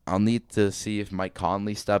 I'll need to see if Mike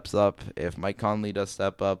Conley steps up. If Mike Conley does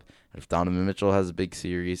step up, if Donovan Mitchell has a big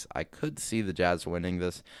series, I could see the Jazz winning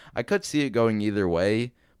this. I could see it going either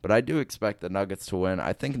way, but I do expect the Nuggets to win.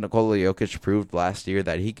 I think Nikola Jokic proved last year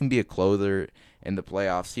that he can be a closer in the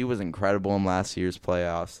playoffs. He was incredible in last year's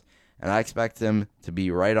playoffs, and I expect him to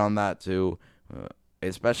be right on that too,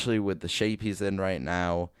 especially with the shape he's in right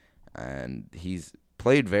now, and he's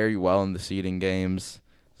played very well in the seeding games.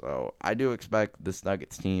 So I do expect this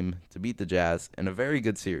Nuggets team to beat the Jazz in a very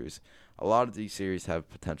good series. A lot of these series have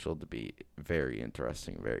potential to be very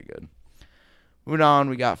interesting, very good. Moving on,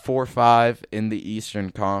 we got 4-5 in the Eastern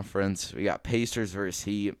Conference. We got Pacers versus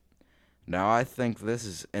Heat. Now, I think this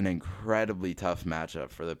is an incredibly tough matchup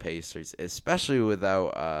for the Pacers, especially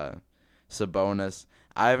without Sabonis.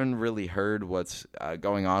 I haven't really heard what's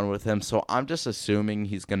going on with him, so I'm just assuming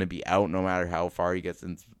he's going to be out no matter how far he gets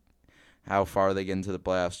in, how far they get into the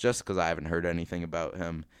playoffs, just because I haven't heard anything about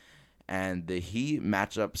him. And the Heat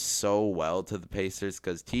match up so well to the Pacers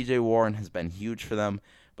because T.J. Warren has been huge for them,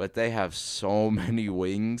 but they have so many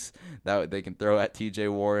wings that they can throw at T.J.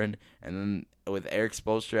 Warren. And then with Eric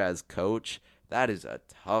Spoelstra as coach, that is a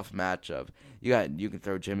tough matchup. You can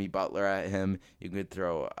throw Jimmy Butler at him. You can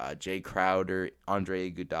throw Jay Crowder,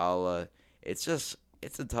 Andre Iguodala. It's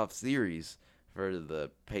a tough series for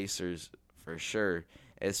the Pacers for sure,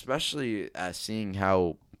 especially seeing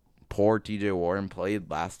how poor T.J. Warren played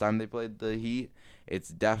last time they played the Heat. It's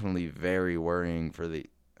definitely very worrying for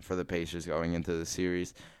the Pacers going into the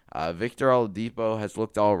series. Victor Oladipo has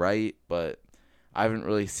looked all right, but I haven't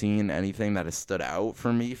really seen anything that has stood out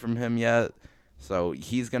for me from him yet. So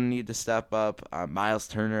he's going to need to step up. Miles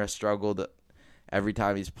Turner has struggled every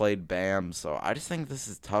time he's played Bam. So I just think this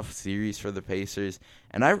is a tough series for the Pacers.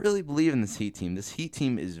 And I really believe in this Heat team. This Heat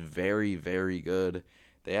team is very, very good.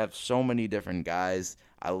 They have so many different guys.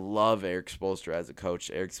 I love Eric Spoelstra as a coach.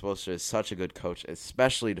 Eric Spoelstra is such a good coach,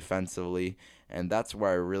 especially defensively. And that's where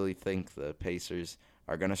I really think the Pacers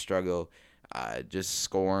are going to struggle just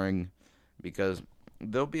scoring, because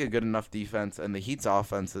they'll be a good enough defense. And the Heat's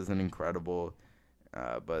offense isn't incredible.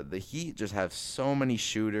 But the Heat just have so many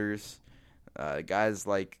shooters. Guys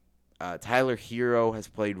like Tyler Hero has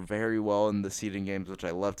played very well in the seeding games, which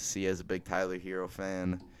I love to see as a big Tyler Hero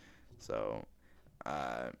fan. So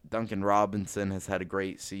Duncan Robinson has had a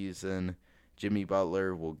great season. Jimmy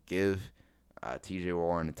Butler will give T.J.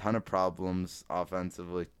 Warren a ton of problems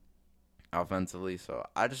offensively. So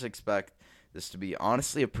I just expect this to be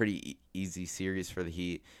honestly a pretty easy series for the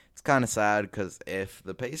Heat. It's kind of sad because if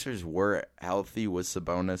the Pacers were healthy with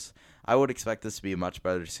Sabonis, I would expect this to be a much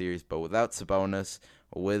better series. But without Sabonis,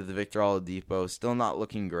 with Victor Oladipo still not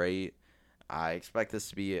looking great, I expect this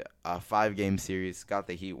to be a 5-game series. Got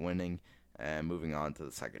the Heat winning and moving on to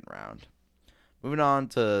the second round. Moving on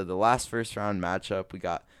to the last first-round matchup, we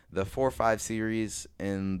got the 4-5 series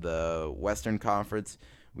in the Western Conference.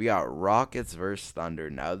 We got Rockets versus Thunder.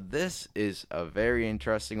 Now, this is a very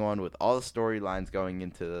interesting one with all the storylines going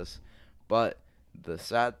into this. But the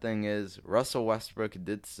sad thing is Russell Westbrook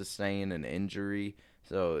did sustain an injury.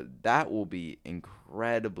 So that will be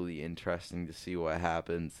incredibly interesting to see what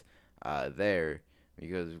happens. there,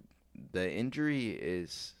 because the injury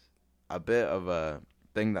is a bit of a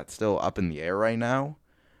thing that's still up in the air right now,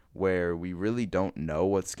 where we really don't know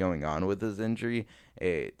what's going on with his injury.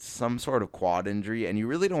 It's some sort of quad injury, and you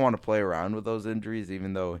really don't want to play around with those injuries,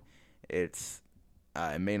 even though it's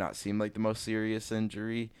it may not seem like the most serious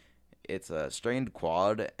injury. It's a strained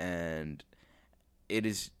quad, and it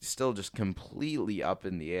is still just completely up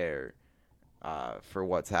in the air for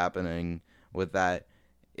what's happening with that.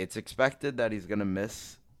 It's expected that he's going to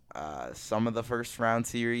miss some of the first round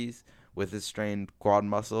series with his strained quad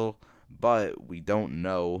muscle, but we don't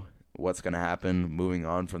know what's going to happen moving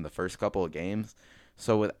on from the first couple of games.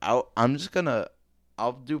 So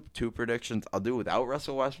I'll do two predictions. I'll do without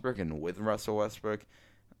Russell Westbrook and with Russell Westbrook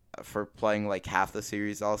for playing like half the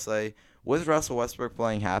series, I'll say. With Russell Westbrook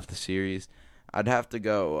playing half the series, I'd have to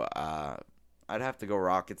go. I'd have to go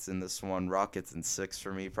Rockets in this one. Rockets in 6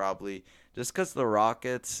 for me, probably, just because the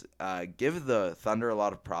Rockets give the Thunder a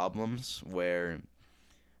lot of problems. Where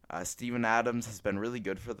Steven Adams has been really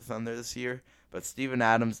good for the Thunder this year, but Steven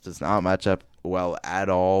Adams does not match up well at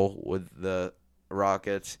all with the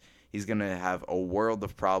Rockets. He's gonna have a world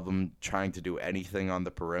of problem trying to do anything on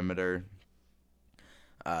the perimeter.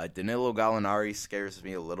 Danilo Gallinari scares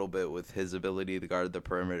me a little bit with his ability to guard the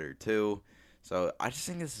perimeter too. So I just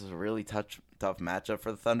think this is a really tough matchup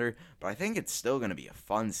for the Thunder, but I think it's still going to be a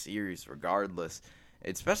fun series regardless,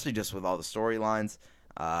 especially just with all the storylines.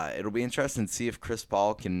 It'll be interesting to see if Chris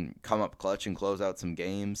Paul can come up clutch and close out some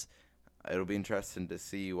games. It'll be interesting to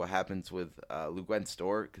see what happens with Luguentz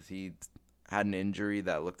Dort, because he had an injury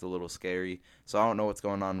that looked a little scary. So I don't know what's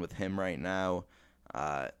going on with him right now.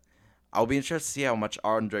 I'll be interested to see how much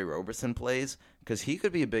Andre Roberson plays, because he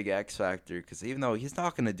could be a big X factor, because even though he's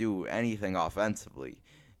not going to do anything offensively,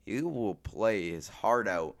 he will play his heart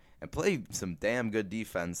out and play some damn good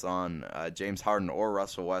defense on James Harden or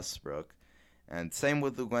Russell Westbrook. And same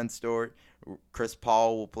with Luguentz Dort. Chris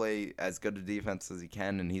Paul will play as good a defense as he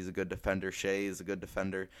can, and he's a good defender. Shea is a good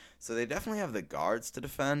defender. So they definitely have the guards to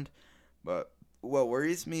defend. But what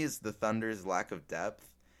worries me is the Thunder's lack of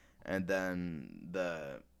depth, and then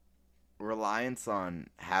the reliance on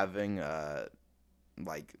having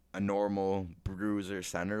like a normal bruiser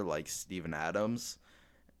center like Steven Adams.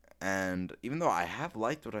 And even though I have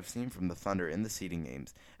liked what I've seen from the Thunder in the seeding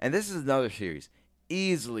games, and this is another series,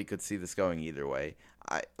 easily could see this going either way.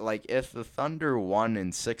 If the Thunder won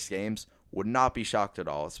in 6 games, would not be shocked at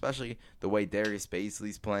all, especially the way Darius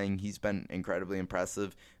Bazley's playing. He's been incredibly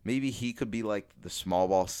impressive. Maybe he could be like the small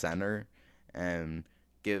ball center and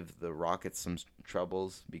give the Rockets some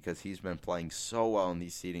troubles, because he's been playing so well in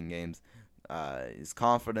these seeding games. His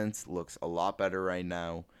confidence looks a lot better right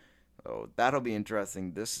now. So that'll be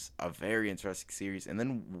interesting. This is a very interesting series. And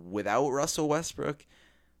then without Russell Westbrook,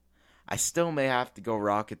 I still may have to go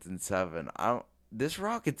Rockets in 7. This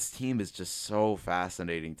Rockets team is just so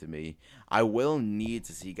fascinating to me. I will need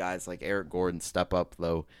to see guys like Eric Gordon step up,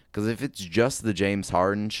 though, because if it's just the James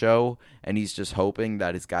Harden show and he's just hoping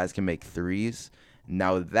that his guys can make threes,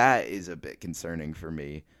 now that is a bit concerning for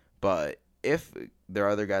me. But if there are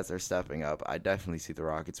other guys that are stepping up, I definitely see the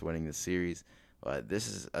Rockets winning this series. But this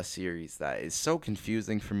is a series that is so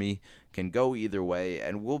confusing for me, can go either way,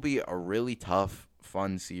 and will be a really tough,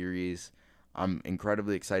 fun series. I'm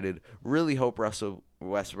incredibly excited. Really hope Russell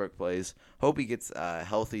Westbrook plays. Hope he gets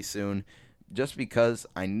healthy soon, just because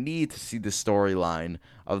I need to see the storyline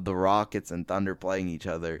of the Rockets and Thunder playing each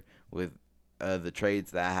other with the trades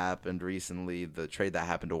that happened recently. The trade that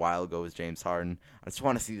happened a while ago with James Harden. I just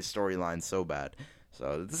want to see the storyline so bad.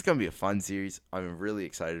 So this is going to be a fun series. I'm really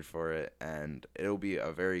excited for it, and it'll be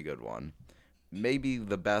a very good one. Maybe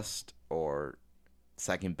the best or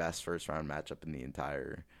second best first round matchup in the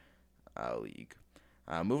entire league.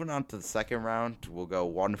 Moving on to the second round, we'll go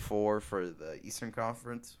 1-4 for the Eastern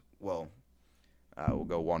Conference. Well, we'll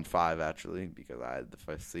go 1-5 actually, because I had the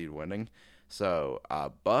 5th seed winning. So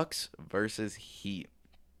Bucks versus Heat.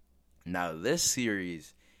 Now this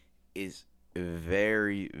series is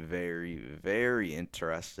very, very, very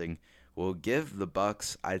interesting. Will give the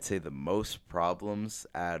Bucks, I'd say, the most problems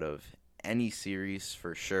out of any series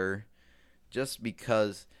for sure, just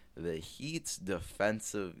because the Heat's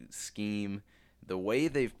defensive scheme, the way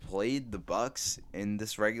they've played the Bucks in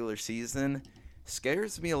this regular season,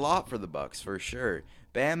 scares me a lot for the Bucks for sure.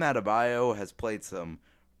 Bam Adebayo has played some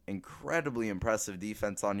incredibly impressive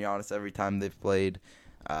defense on Giannis every time they've played.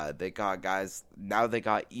 They got guys, now they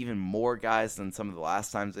got even more guys than some of the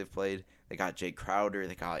last times they've played. They got Jay Crowder,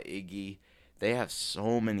 they got Iggy. They have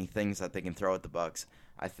so many things that they can throw at the Bucks.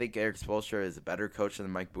 I think Eric Spoelstra is a better coach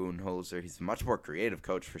than Mike Budenholzer. He's a much more creative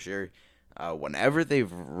coach for sure. Whenever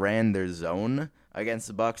they've ran their zone against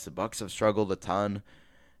the Bucks. The Bucks have struggled a ton,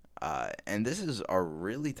 and this is a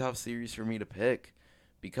really tough series for me to pick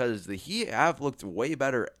because the Heat have looked way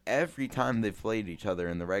better every time they've played each other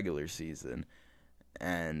in the regular season,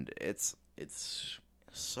 and it's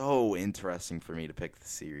so interesting for me to pick the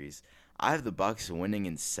series. I have the Bucks winning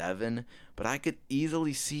in 7, but I could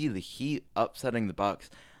easily see the Heat upsetting the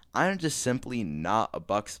Bucks. I'm just simply not a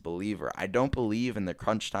Bucks believer. I don't believe in the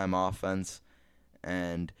crunch time offense,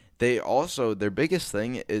 and they also their biggest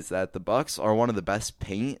thing is that the Bucks are one of the best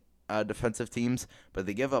paint defensive teams, but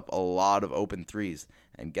they give up a lot of open threes.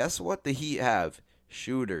 And guess what? The Heat have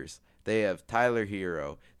shooters. They have Tyler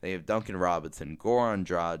Hero. They have Duncan Robinson, Goran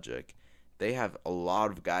Dragic. They have a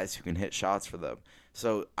lot of guys who can hit shots for them.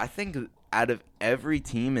 So I think out of every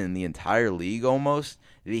team in the entire league almost,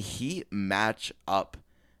 the Heat match up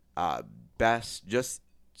best just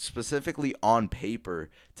specifically on paper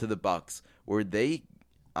to the Bucks, where they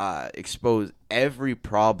expose every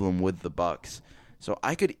problem with the Bucks. So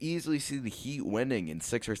I could easily see the Heat winning in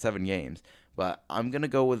 6 or 7 games. But I'm going to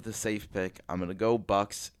go with the safe pick. I'm going to go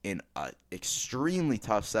Bucks in an extremely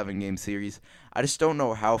tough 7-game series. I just don't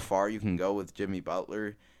know how far you can go with Jimmy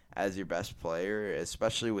Butler as your best player,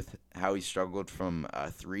 especially with how he struggled from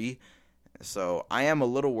 3. So I am a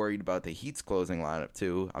little worried about the Heat's closing lineup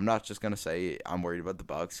too. I'm not just going to say I'm worried about the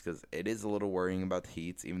Bucks because it is a little worrying about the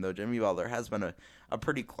Heat's, even though Jimmy Butler has been a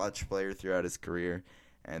pretty clutch player throughout his career.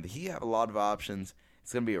 And the Heat have a lot of options.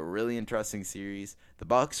 It's going to be a really interesting series. The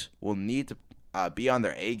Bucks will need to be on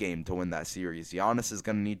their A game to win that series. Giannis is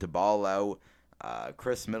going to need to ball out.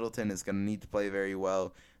 Chris Middleton is going to need to play very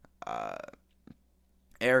well.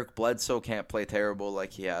 Eric Bledsoe can't play terrible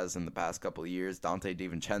like he has in the past couple of years. Dante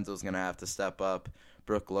DiVincenzo is going to have to step up.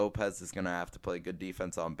 Brook Lopez is going to have to play good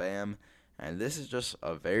defense on Bam. And this is just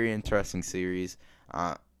a very interesting series.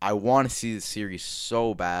 I want to see the series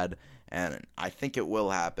so bad, and I think it will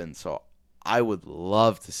happen. So I would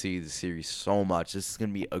love to see the series so much. This is going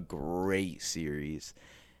to be a great series.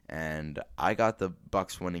 And I got the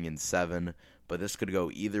Bucks winning in 7, but this could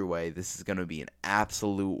go either way. This is going to be an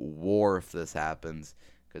absolute war if this happens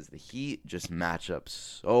because the Heat just match up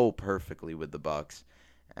so perfectly with the Bucks.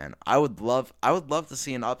 And I would love to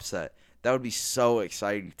see an upset. That would be so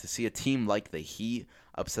exciting to see a team like the Heat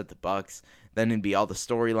upset the Bucks. Then it'd be all the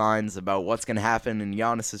storylines about what's going to happen in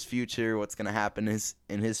Giannis's future, what's going to happen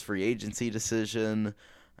in his free agency decision,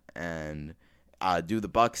 and do the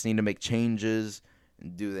Bucks need to make changes?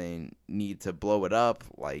 Do they need to blow it up?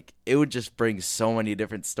 Like, it would just bring so many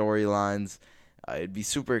different storylines. It'd be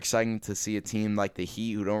super exciting to see a team like the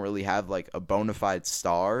Heat who don't really have like a bona fide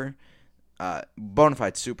star, bona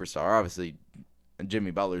fide superstar. Obviously,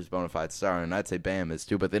 Jimmy Butler's bona fide star, and I'd say Bam is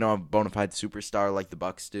too, but they don't have a bona fide superstar like the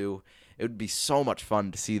Bucks do. It would be so much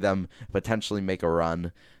fun to see them potentially make a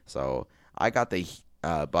run. So I got the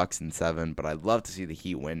Bucks in 7, but I'd love to see the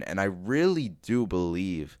Heat win, and I really do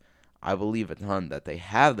believe a ton that they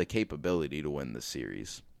have the capability to win this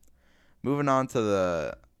series. Moving on to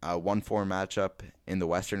the 1-4 matchup in the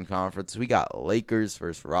Western Conference, we got Lakers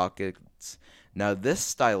versus Rockets. Now,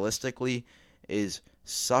 this stylistically is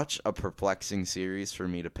such a perplexing series for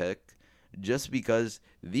me to pick, just because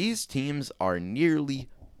these teams are nearly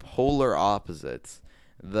polar opposites.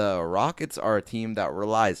 The Rockets are a team that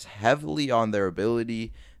relies heavily on their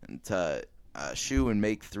ability to shoot and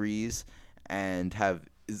make threes and have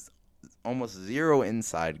almost zero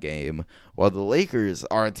inside game, while the Lakers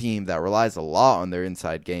are a team that relies a lot on their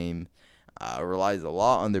inside game, relies a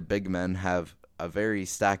lot on their big men, have a very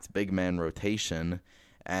stacked big man rotation,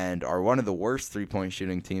 and are one of the worst three-point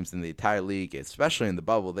shooting teams in the entire league, especially in the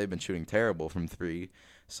bubble. They've been shooting terrible from 3.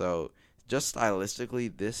 So just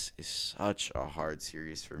stylistically, this is such a hard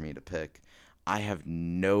series for me to pick. I have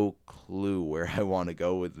no clue where I want to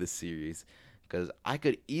go with this series because I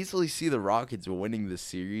could easily see the Rockets winning this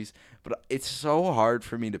series, but it's so hard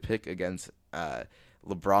for me to pick against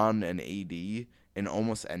LeBron and AD in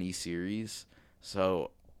almost any series.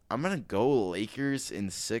 So I'm going to go Lakers in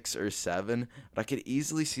 6 or 7, but I could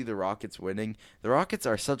easily see the Rockets winning. The Rockets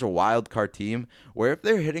are such a wild card team where if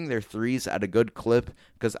they're hitting their threes at a good clip,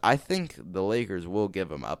 because I think the Lakers will give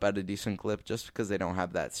them up at a decent clip just because they don't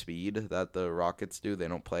have that speed that the Rockets do. They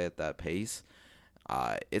don't play at that pace.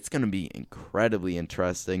 It's going to be incredibly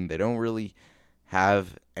interesting. They don't really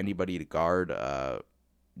have anybody to guard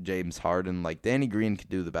James Harden. Like, Danny Green could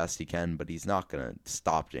do the best he can, but he's not going to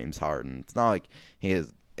stop James Harden. It's not like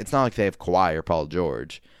they have Kawhi or Paul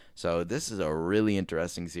George. So this is a really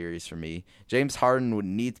interesting series for me. James Harden would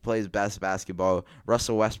need to play his best basketball.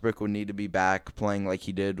 Russell Westbrook would need to be back playing like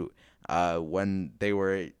he did when they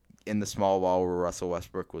were in the small ball, where Russell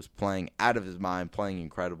Westbrook was playing out of his mind, playing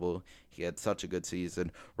incredible. He had such a good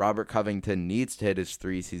season. Robert Covington needs to hit his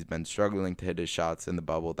threes. He's been struggling to hit his shots in the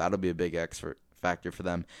bubble. That'll be a big factor for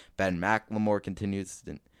them. Ben McLemore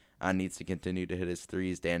needs to continue to hit his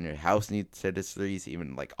threes. Daniel House needs to hit his threes.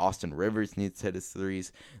 Even like Austin Rivers needs to hit his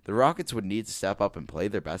threes. The Rockets would need to step up and play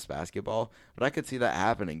their best basketball, but I could see that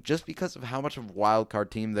happening just because of how much of a wild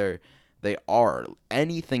card team they are.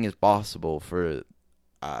 Anything is possible for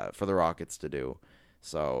the Rockets to do.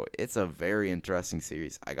 So it's a very interesting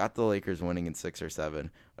series. I got the Lakers winning in 6 or 7,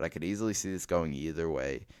 but I could easily see this going either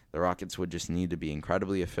way. The Rockets would just need to be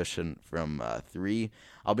incredibly efficient from 3.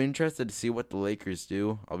 I'll be interested to see what the Lakers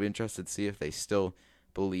do. I'll be interested to see if they still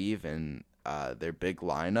believe in their big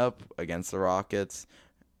lineup against the Rockets.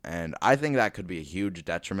 And I think that could be a huge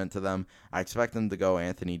detriment to them. I expect them to go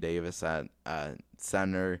Anthony Davis at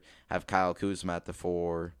center, have Kyle Kuzma at the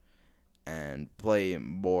 4, and play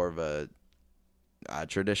more of a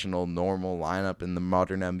traditional, normal lineup in the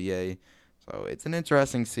modern NBA. So it's an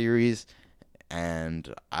interesting series,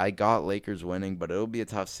 and I got Lakers winning, but it'll be a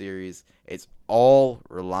tough series. It's all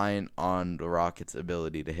reliant on the Rockets'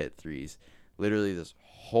 ability to hit threes. Literally, this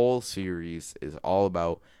whole series is all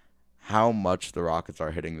about how much the Rockets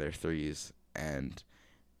are hitting their threes, and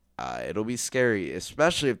it'll be scary,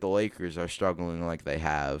 especially if the Lakers are struggling like they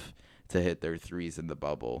have to hit their threes in the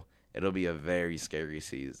bubble. It'll be a very scary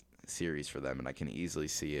series for them, and I can easily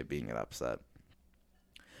see it being an upset.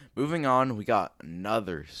 Moving on, we got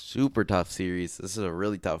another super tough series. This is a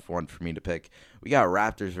really tough one for me to pick. We got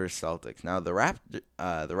Raptors versus Celtics. Now, the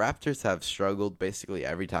Raptors have struggled basically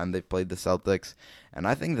every time they've played the Celtics, and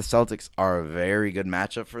I think the Celtics are a very good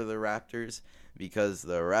matchup for the Raptors because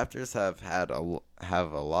the Raptors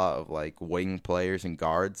have a lot of like wing players and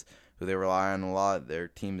guards who they rely on a lot. Their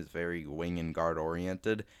team is very wing and guard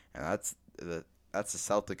oriented, and that's the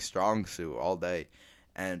Celtics' strong suit all day.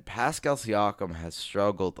 And Pascal Siakam has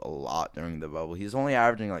struggled a lot during the bubble. He's only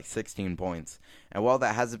averaging like 16 points. And while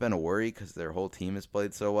that hasn't been a worry because their whole team has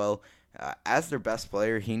played so well, as their best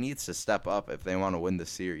player, he needs to step up if they want to win the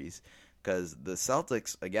series. Because the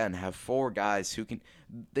Celtics, again, have 4 guys who can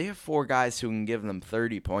give them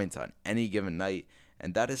 30 points on any given night.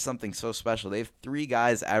 And that is something so special. They have 3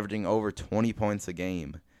 guys averaging over 20 points a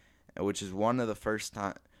game, which is one of the first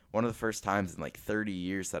times in like 30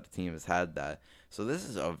 years that a team has had that. So this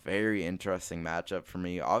is a very interesting matchup for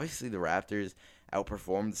me. Obviously, the Raptors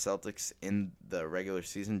outperformed the Celtics in the regular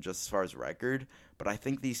season just as far as record, but I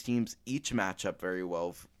think these teams each match up very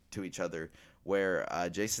well to each other. Where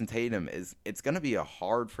Jason Tatum it's going to be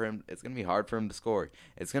hard for him to score.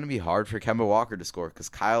 It's going to be hard for Kemba Walker to score because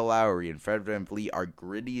Kyle Lowry and Fred VanVleet are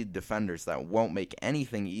gritty defenders that won't make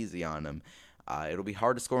anything easy on him. It'll be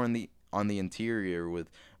hard to score on the interior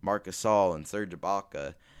with Marc Gasol and Serge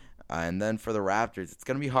Ibaka. And then for the Raptors, it's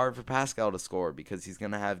going to be hard for Pascal to score because he's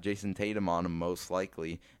going to have Jason Tatum on him most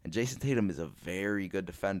likely. And Jason Tatum is a very good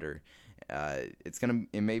defender.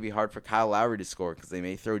 It may be hard for Kyle Lowry to score because they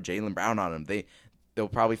may throw Jaylen Brown on him. They'll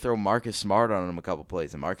probably throw Marcus Smart on him a couple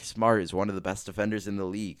plays. And Marcus Smart is one of the best defenders in the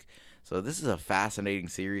league. So this is a fascinating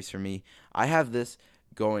series for me. I have this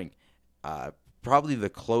going probably the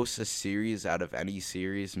closest series out of any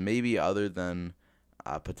series, maybe other than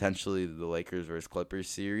potentially the Lakers versus Clippers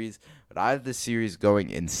series. But I have this series going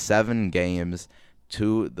in 7 games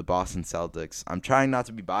to the Boston Celtics. I'm trying not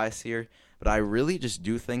to be biased here, but I really just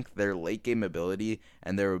do think their late game ability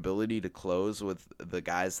and their ability to close with the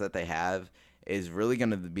guys that they have is really going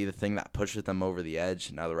to be the thing that pushes them over the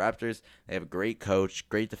edge. Now, the Raptors, they have a great coach,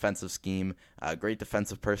 great defensive scheme, great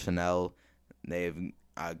defensive personnel. They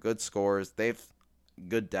have good scores. They have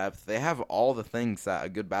good depth. They have all the things that a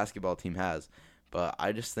good basketball team has. But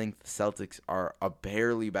I just think the Celtics are a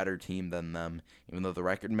barely better team than them, even though the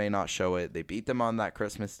record may not show it. They beat them on that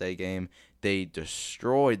Christmas Day game. They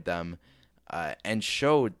destroyed them and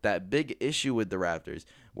showed that big issue with the Raptors,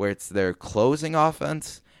 where it's their closing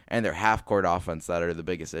offense and their half-court offense that are the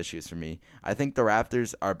biggest issues for me. I think the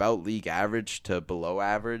Raptors are about league average to below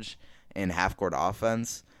average in half-court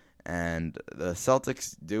offense. And the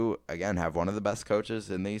Celtics do, again, have one of the best coaches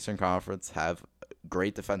in the Eastern Conference, have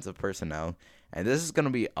great defensive personnel. And this is going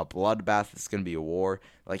to be a bloodbath. It's going to be a war.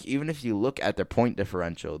 Like, even if you look at their point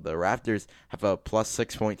differential, the Raptors have a plus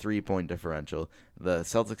 6.3 point differential. The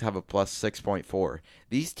Celtics have a plus 6.4.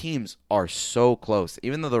 These teams are so close.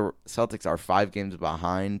 Even though the Celtics are 5 games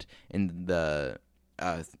behind in the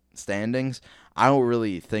standings, I don't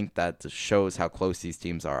really think that shows how close these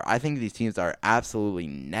teams are. I think these teams are absolutely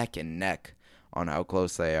neck and neck on how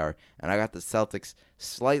close they are. And I got the Celtics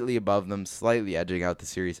slightly above them, slightly edging out the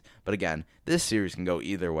series. But again, this series can go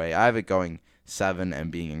either way. I have it going 7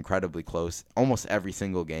 and being incredibly close almost every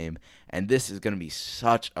single game. And this is going to be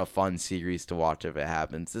such a fun series to watch if it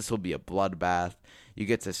happens. This will be a bloodbath. You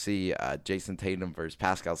get to see Jason Tatum versus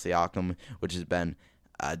Pascal Siakam, which has been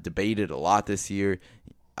debated a lot this year.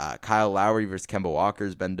 Kyle Lowry versus Kemba Walker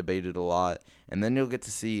has been debated a lot. And then you'll get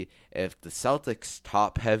to see if the Celtics'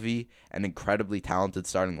 top-heavy and incredibly talented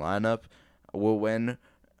starting lineup will win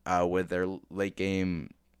with their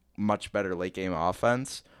much better late-game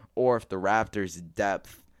offense, or if the Raptors'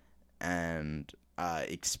 depth and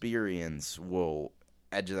experience will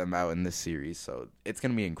edge them out in this series. So it's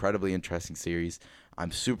going to be an incredibly interesting series.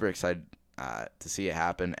 I'm super excited to see it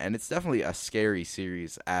happen, and it's definitely a scary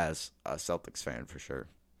series as a Celtics fan for sure.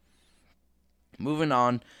 Moving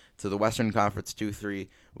on to the Western Conference 2-3,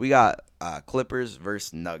 we got Clippers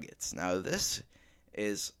versus Nuggets. Now, this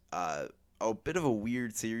is a bit of a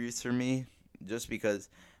weird series for me, just because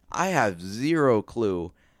I have zero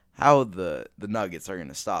clue how the Nuggets are going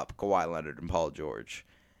to stop Kawhi Leonard and Paul George.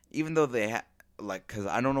 Even though because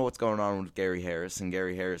I don't know what's going on with Gary Harris, and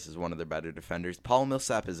Gary Harris is one of their better defenders. Paul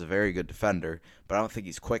Millsap is a very good defender, but I don't think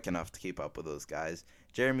he's quick enough to keep up with those guys.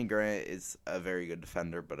 Jeremy Grant is a very good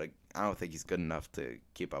defender, but I don't think he's good enough to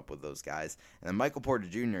keep up with those guys. And then Michael Porter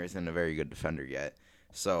Jr. isn't a very good defender yet.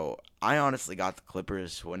 So I honestly got the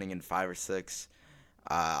Clippers winning in 5 or 6.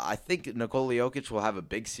 I think Nikola Jokic will have a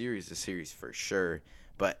big series this series for sure,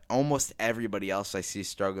 but almost everybody else I see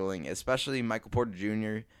struggling, especially Michael Porter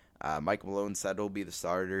Jr. Michael Malone said he'll be the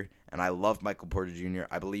starter, and I love Michael Porter Jr.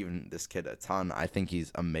 I believe in this kid a ton. I think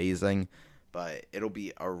he's amazing, but it'll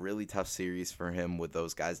be a really tough series for him with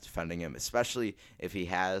those guys defending him, especially if he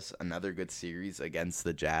has another good series against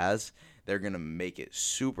the Jazz. They're going to make it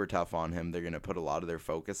super tough on him. They're going to put a lot of their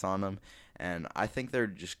focus on him, and I think they're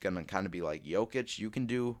just going to kind of be like, Jokic, you can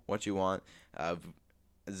do what you want.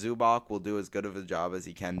 Zubac will do as good of a job as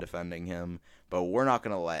he can defending him, but we're not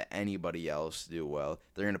going to let anybody else do well.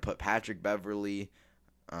 They're going to put Patrick Beverley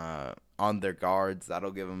on their guards.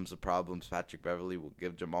 That'll give them some problems. Patrick Beverley will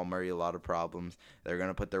give Jamal Murray a lot of problems. They're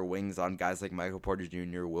going to put their wings on guys like Michael Porter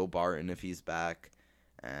Jr., Will Barton if he's back,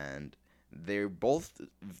 and they're both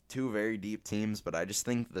two very deep teams, but I just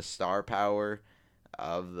think the star power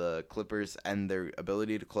of the Clippers and their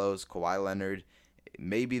ability to close, Kawhi Leonard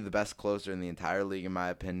maybe the best closer in the entire league, in my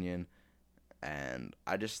opinion. And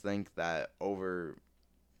I just think that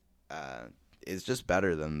is just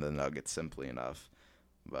better than the Nuggets, simply enough.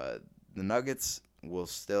 But the Nuggets will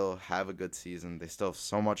still have a good season. They still have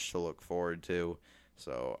so much to look forward to.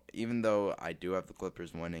 So even though I do have the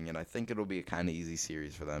Clippers winning, and I think it'll be a kind of easy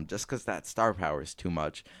series for them, just because that star power is too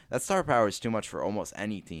much. That star power is too much for almost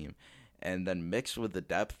any team. And then mixed with the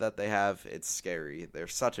depth that they have, it's scary. They're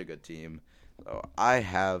such a good team. So I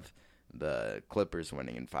have the Clippers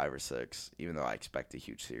winning in 5 or 6, even though I expect a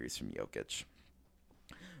huge series from Jokic.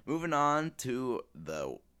 Moving on to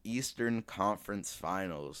the Eastern Conference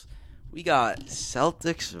Finals. We got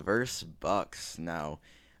Celtics versus Bucks. Now,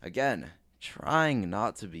 again, trying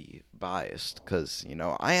not to be biased because,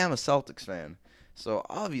 I am a Celtics fan. So,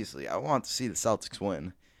 obviously, I want to see the Celtics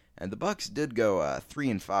win. And the Bucks did go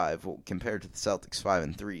 3-5 compared to the Celtics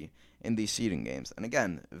 5-3 in these seeding games. And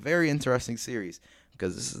again, very interesting series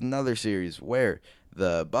because this is another series where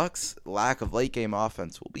the Bucks' lack of late game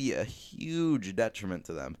offense will be a huge detriment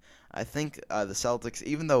to them. I think the Celtics,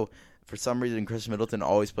 even though for some reason Chris Middleton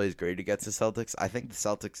always plays great against the Celtics, I think the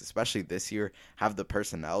Celtics, especially this year, have the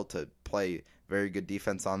personnel to play very good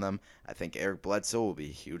defense on them. I think Eric Bledsoe will be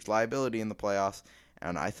a huge liability in the playoffs.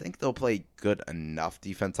 And I think they'll play good enough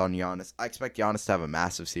defense on Giannis. I expect Giannis to have a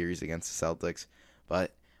massive series against the Celtics.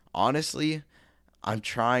 But honestly, I'm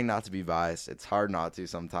trying not to be biased. It's hard not to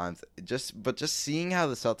sometimes. Just seeing how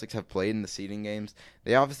the Celtics have played in the seeding games,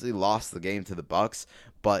 they obviously lost the game to the Bucks.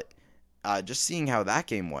 But just seeing how that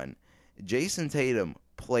game went, Jason Tatum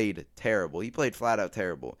played terrible. He played flat out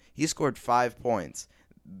terrible. He scored 5 points.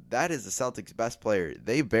 That is the Celtics' best player.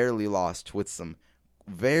 They barely lost with some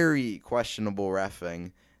very questionable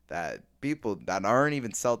reffing that people that aren't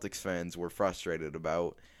even Celtics fans were frustrated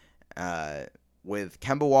about. With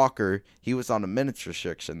Kemba Walker, he was on a minutes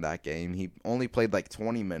restriction that game. He only played like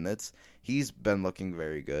 20 minutes. He's been looking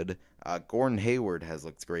very good. Gordon Hayward has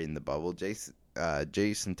looked great in the bubble.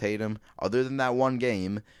 Jason Tatum, other than that one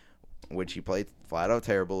game, which he played flat out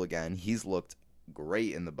terrible again, he's looked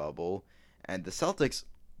great in the bubble. And the Celtics,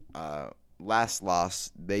 last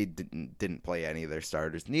loss, they didn't play any of their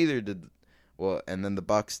starters. And then the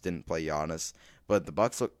Bucks didn't play Giannis. But the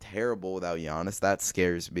Bucks look terrible without Giannis. That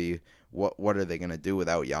scares me. What are they going to do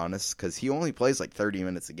without Giannis? Because he only plays like 30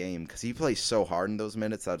 minutes a game. Because he plays so hard in those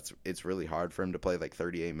minutes that it's really hard for him to play like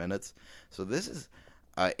 38 minutes. So this is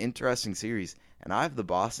an interesting series, and I have the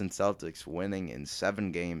Boston Celtics winning in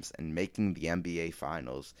 7 games and making the NBA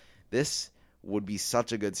Finals. This would be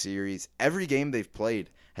such a good series. Every game they've played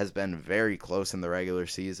has been very close in the regular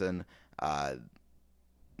season.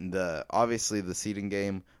 Obviously the seeding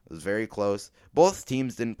game was very close. Both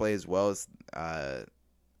teams didn't play as well as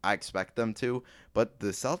I expect them to, but the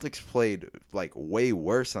Celtics played like way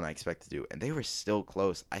worse than I expected to, and they were still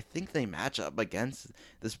close. I think they match up against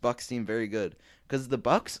this Bucks team very good because the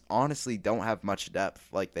Bucks honestly don't have much depth.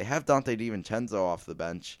 Like they have Dante DiVincenzo off the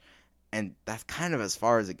bench, and that's kind of as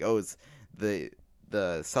far as it goes. The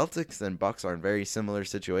Celtics and Bucks are in very similar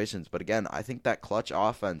situations, but again, I think that clutch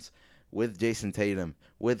offense with Jason Tatum,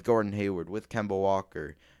 with Gordon Hayward, with Kemba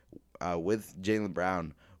Walker, with Jaylen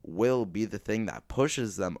Brown will be the thing that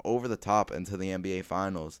pushes them over the top into the NBA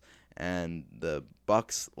Finals, and the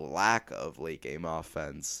Bucks' lack of late game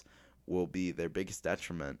offense will be their biggest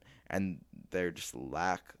detriment, and their just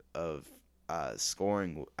lack of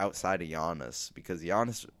scoring outside of Giannis, because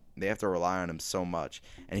Giannis, they have to rely on him so much,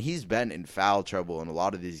 and he's been in foul trouble in a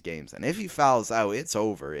lot of these games, and if he fouls out, it's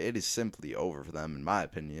over. It is simply over for them, in my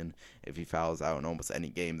opinion. If he fouls out in almost any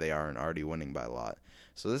game, they aren't already winning by a lot.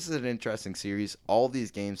 So this is an interesting series. All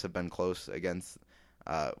these games have been close against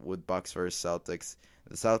with Bucks versus Celtics.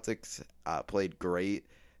 The Celtics played great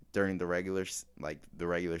during the regular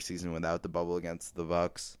season without the bubble against the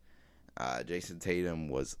Bucks. Jason Tatum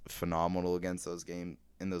was phenomenal against those games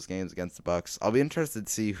against the Bucks. I'll be interested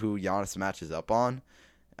to see who Giannis matches up on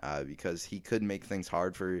because he could make things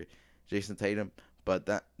hard for Jason Tatum. But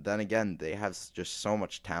then again, they have just so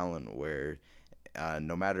much talent where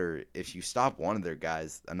no matter if you stop one of their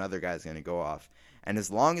guys, another guy's going to go off. And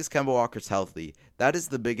as long as Kemba Walker's healthy, that is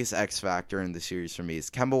the biggest X factor in the series for me,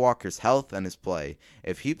 is Kemba Walker's health and his play.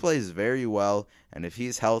 If he plays very well, and if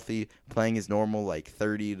he's healthy, playing his normal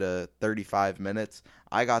 30 to 35 minutes,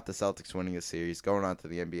 I got the Celtics winning the series, going on to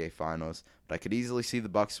the NBA Finals. But I could easily see the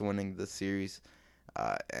Bucks winning this series.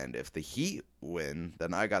 And if the Heat win,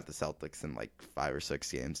 then I got the Celtics in 5 or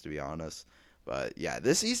 6 games, to be honest. But yeah,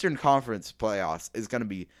 this Eastern Conference playoffs is going to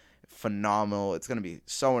be phenomenal. It's going to be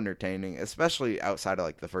so entertaining, especially outside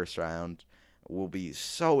of the first round. Will be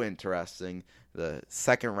so interesting. The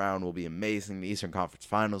second round will be amazing. The Eastern Conference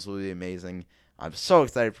Finals will be amazing. I'm so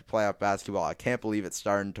excited for playoff basketball. I can't believe it's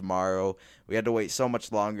starting tomorrow. We had to wait so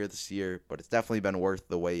much longer this year, but it's definitely been worth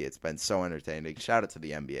the wait. It's been so entertaining. Shout out to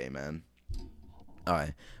the NBA, man. All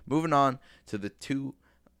right, moving on to the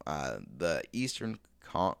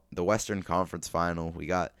Western Conference Final. We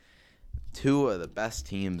got 2 of the best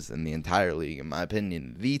teams in the entire league, in my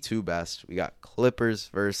opinion, the 2 best. We got Clippers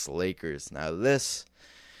versus Lakers. Now this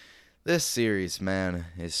series, man,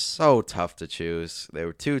 is so tough to choose. They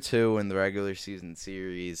were 2-2 in the regular season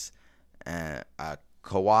series, and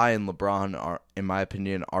Kawhi and LeBron are, in my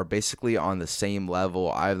opinion, are basically on the same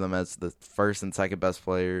level. I have them as the first and second best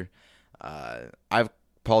player. I have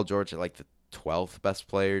Paul George at the 12th best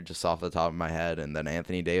player, just off the top of my head, and then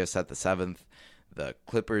Anthony Davis at the 7th. The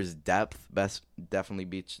Clippers' depth definitely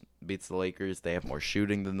beats the Lakers. They have more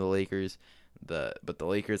shooting than the Lakers. But the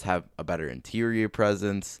Lakers have a better interior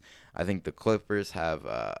presence. I think the Clippers have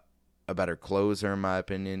a better closer, in my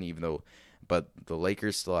opinion, but the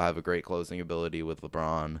Lakers still have a great closing ability with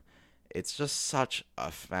LeBron. It's just such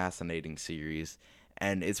a fascinating series,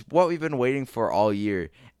 and it's what we've been waiting for all year.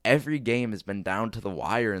 Every game has been down to the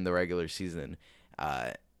wire in the regular season.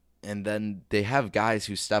 And then they have guys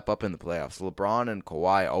who step up in the playoffs. LeBron and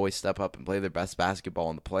Kawhi always step up and play their best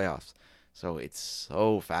basketball in the playoffs. So it's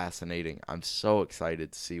so fascinating. I'm so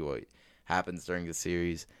excited to see what happens during the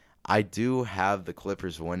series. I do have the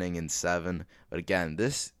Clippers winning in 7. But again,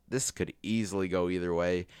 this could easily go either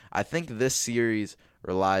way. I think this series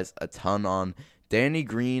relies a ton on Danny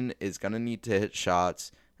Green is going to need to hit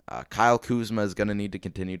shots. Kyle Kuzma is going to need to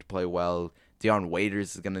continue to play well. Deion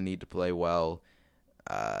Waiters is going to need to play well.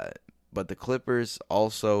 But the Clippers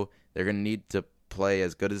also, they're going to need to play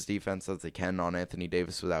as good as defense as they can on Anthony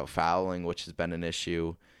Davis without fouling, which has been an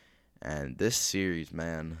issue. And this series,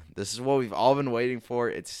 man, this is what we've all been waiting for.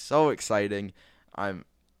 It's so exciting. I'm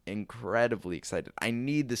incredibly excited. I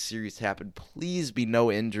need the series to happen. Please be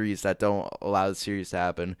no injuries that don't allow the series to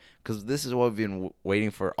happen, because this is what we've been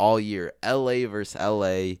waiting for all year. LA versus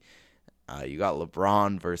LA. You got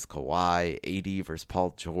LeBron versus Kawhi, AD versus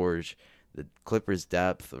Paul George. The Clippers'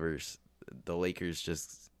 depth versus the Lakers'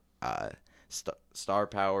 just star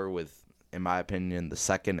power with, in my opinion, the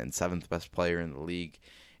 2nd and 7th best player in the league.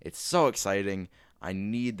 It's so exciting. I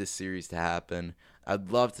need the series to happen.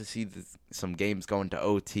 I'd love to see some games go into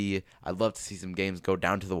OT. I'd love to see some games go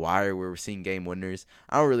down to the wire where we're seeing game winners.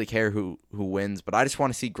 I don't really care who wins, but I just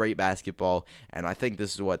want to see great basketball, and I think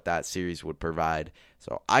this is what that series would provide.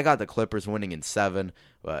 So I got the Clippers winning in 7,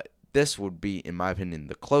 but this would be, in my opinion,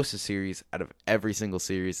 the closest series out of every single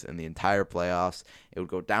series in the entire playoffs. It would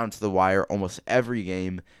go down to the wire almost every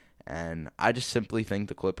game, and I just simply think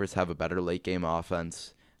the Clippers have a better late-game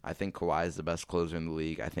offense. I think Kawhi is the best closer in the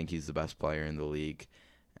league. I think he's the best player in the league,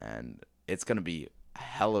 and it's going to be a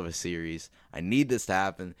hell of a series. I need this to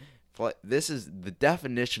happen. This is the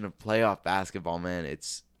definition of playoff basketball, man.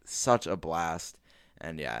 It's such a blast,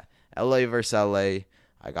 and yeah, LA versus LA.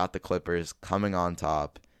 I got the Clippers coming on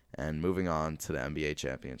top and moving on to the NBA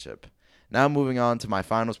championship. Now moving on to my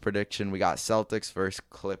finals prediction, we got Celtics versus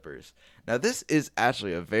Clippers. Now this is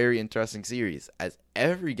actually a very interesting series as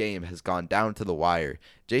every game has gone down to the wire.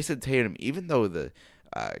 Jason Tatum, even though the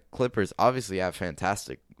Clippers obviously have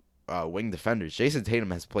fantastic wing defenders, Jason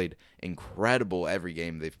Tatum has played incredible every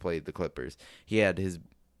game they've played the Clippers. He had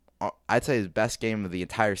I'd say his best game of the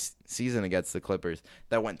entire season against the Clippers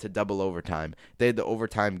that went to double overtime. They had the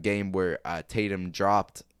overtime game where Tatum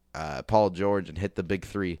dropped Paul George and hit the big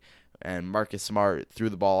three, and Marcus Smart threw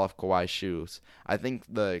the ball off Kawhi's shoes. I think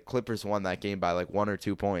the Clippers won that game by like 1 or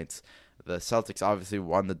 2 points. The Celtics obviously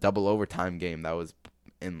won the double overtime game that was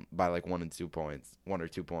by like 1 or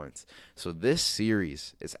 2 points. So this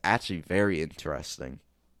series is actually very interesting,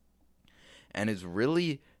 and it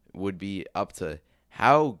really would be up to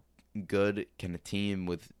how good can a team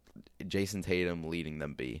with Jason Tatum leading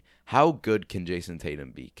them be? How good can Jason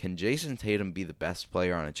Tatum be? Can Jason Tatum be the best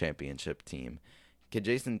player on a championship team? Can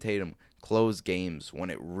Jason Tatum close games when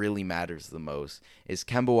it really matters the most? Is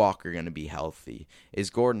Kemba Walker going to be healthy? Is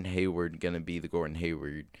Gordon Hayward going to be the Gordon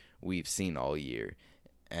Hayward we've seen all year?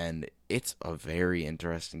 And it's a very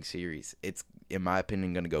interesting series. It's, in my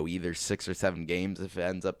opinion, going to go either 6 or 7 games if it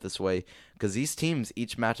ends up this way, because these teams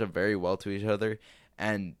each match up very well to each other,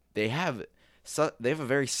 and they have a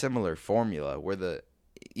very similar formula where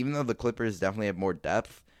even though the Clippers definitely have more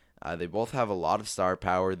depth, they both have a lot of star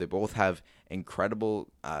power. They both have incredible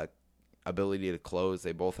ability to close.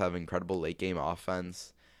 They both have incredible late game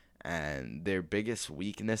offense, and their biggest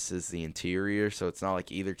weakness is the interior. So it's not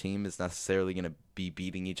like either team is necessarily going to be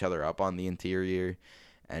beating each other up on the interior,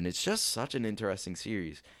 and it's just such an interesting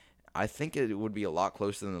series. I think it would be a lot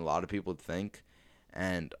closer than a lot of people think,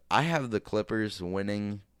 and I have the Clippers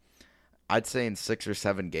winning, I'd say in 6 or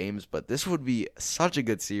 7 games, but this would be such a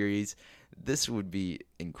good series. This would be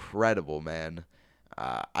incredible, man.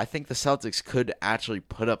 I think the Celtics could actually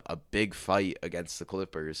put up a big fight against the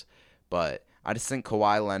Clippers, but I just think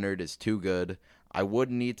Kawhi Leonard is too good. I would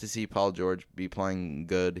need to see Paul George be playing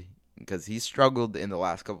good because he struggled in the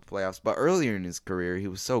last couple playoffs, but earlier in his career, he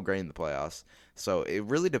was so great in the playoffs. So it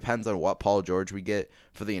really depends on what Paul George we get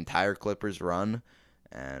for the entire Clippers run.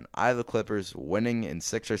 And I have the Clippers winning in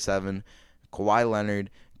 6 or 7. Kawhi Leonard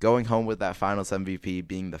going home with that Finals MVP,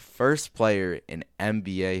 being the first player in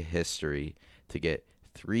NBA history to get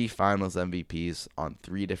 3 Finals MVPs on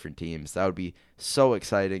 3 different teams. That would be so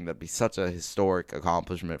exciting. That'd be such a historic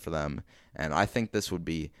accomplishment for them. And I think this would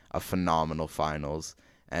be a phenomenal Finals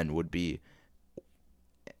and would be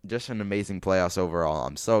just an amazing playoffs overall.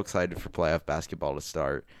 I'm so excited for playoff basketball to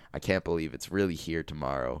start. I can't believe it's really here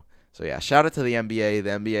tomorrow. So yeah, shout out to the NBA. The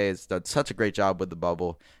NBA has done such a great job with the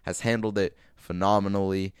bubble, has handled it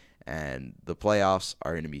phenomenally, and the playoffs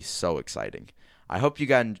are going to be so exciting. I hope you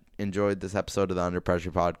guys enjoyed this episode of the Under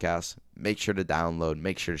Pressure Podcast. Make sure to download,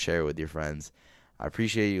 make sure to share it with your friends. I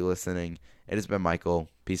appreciate you listening. It has been Michael.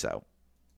 Peace out.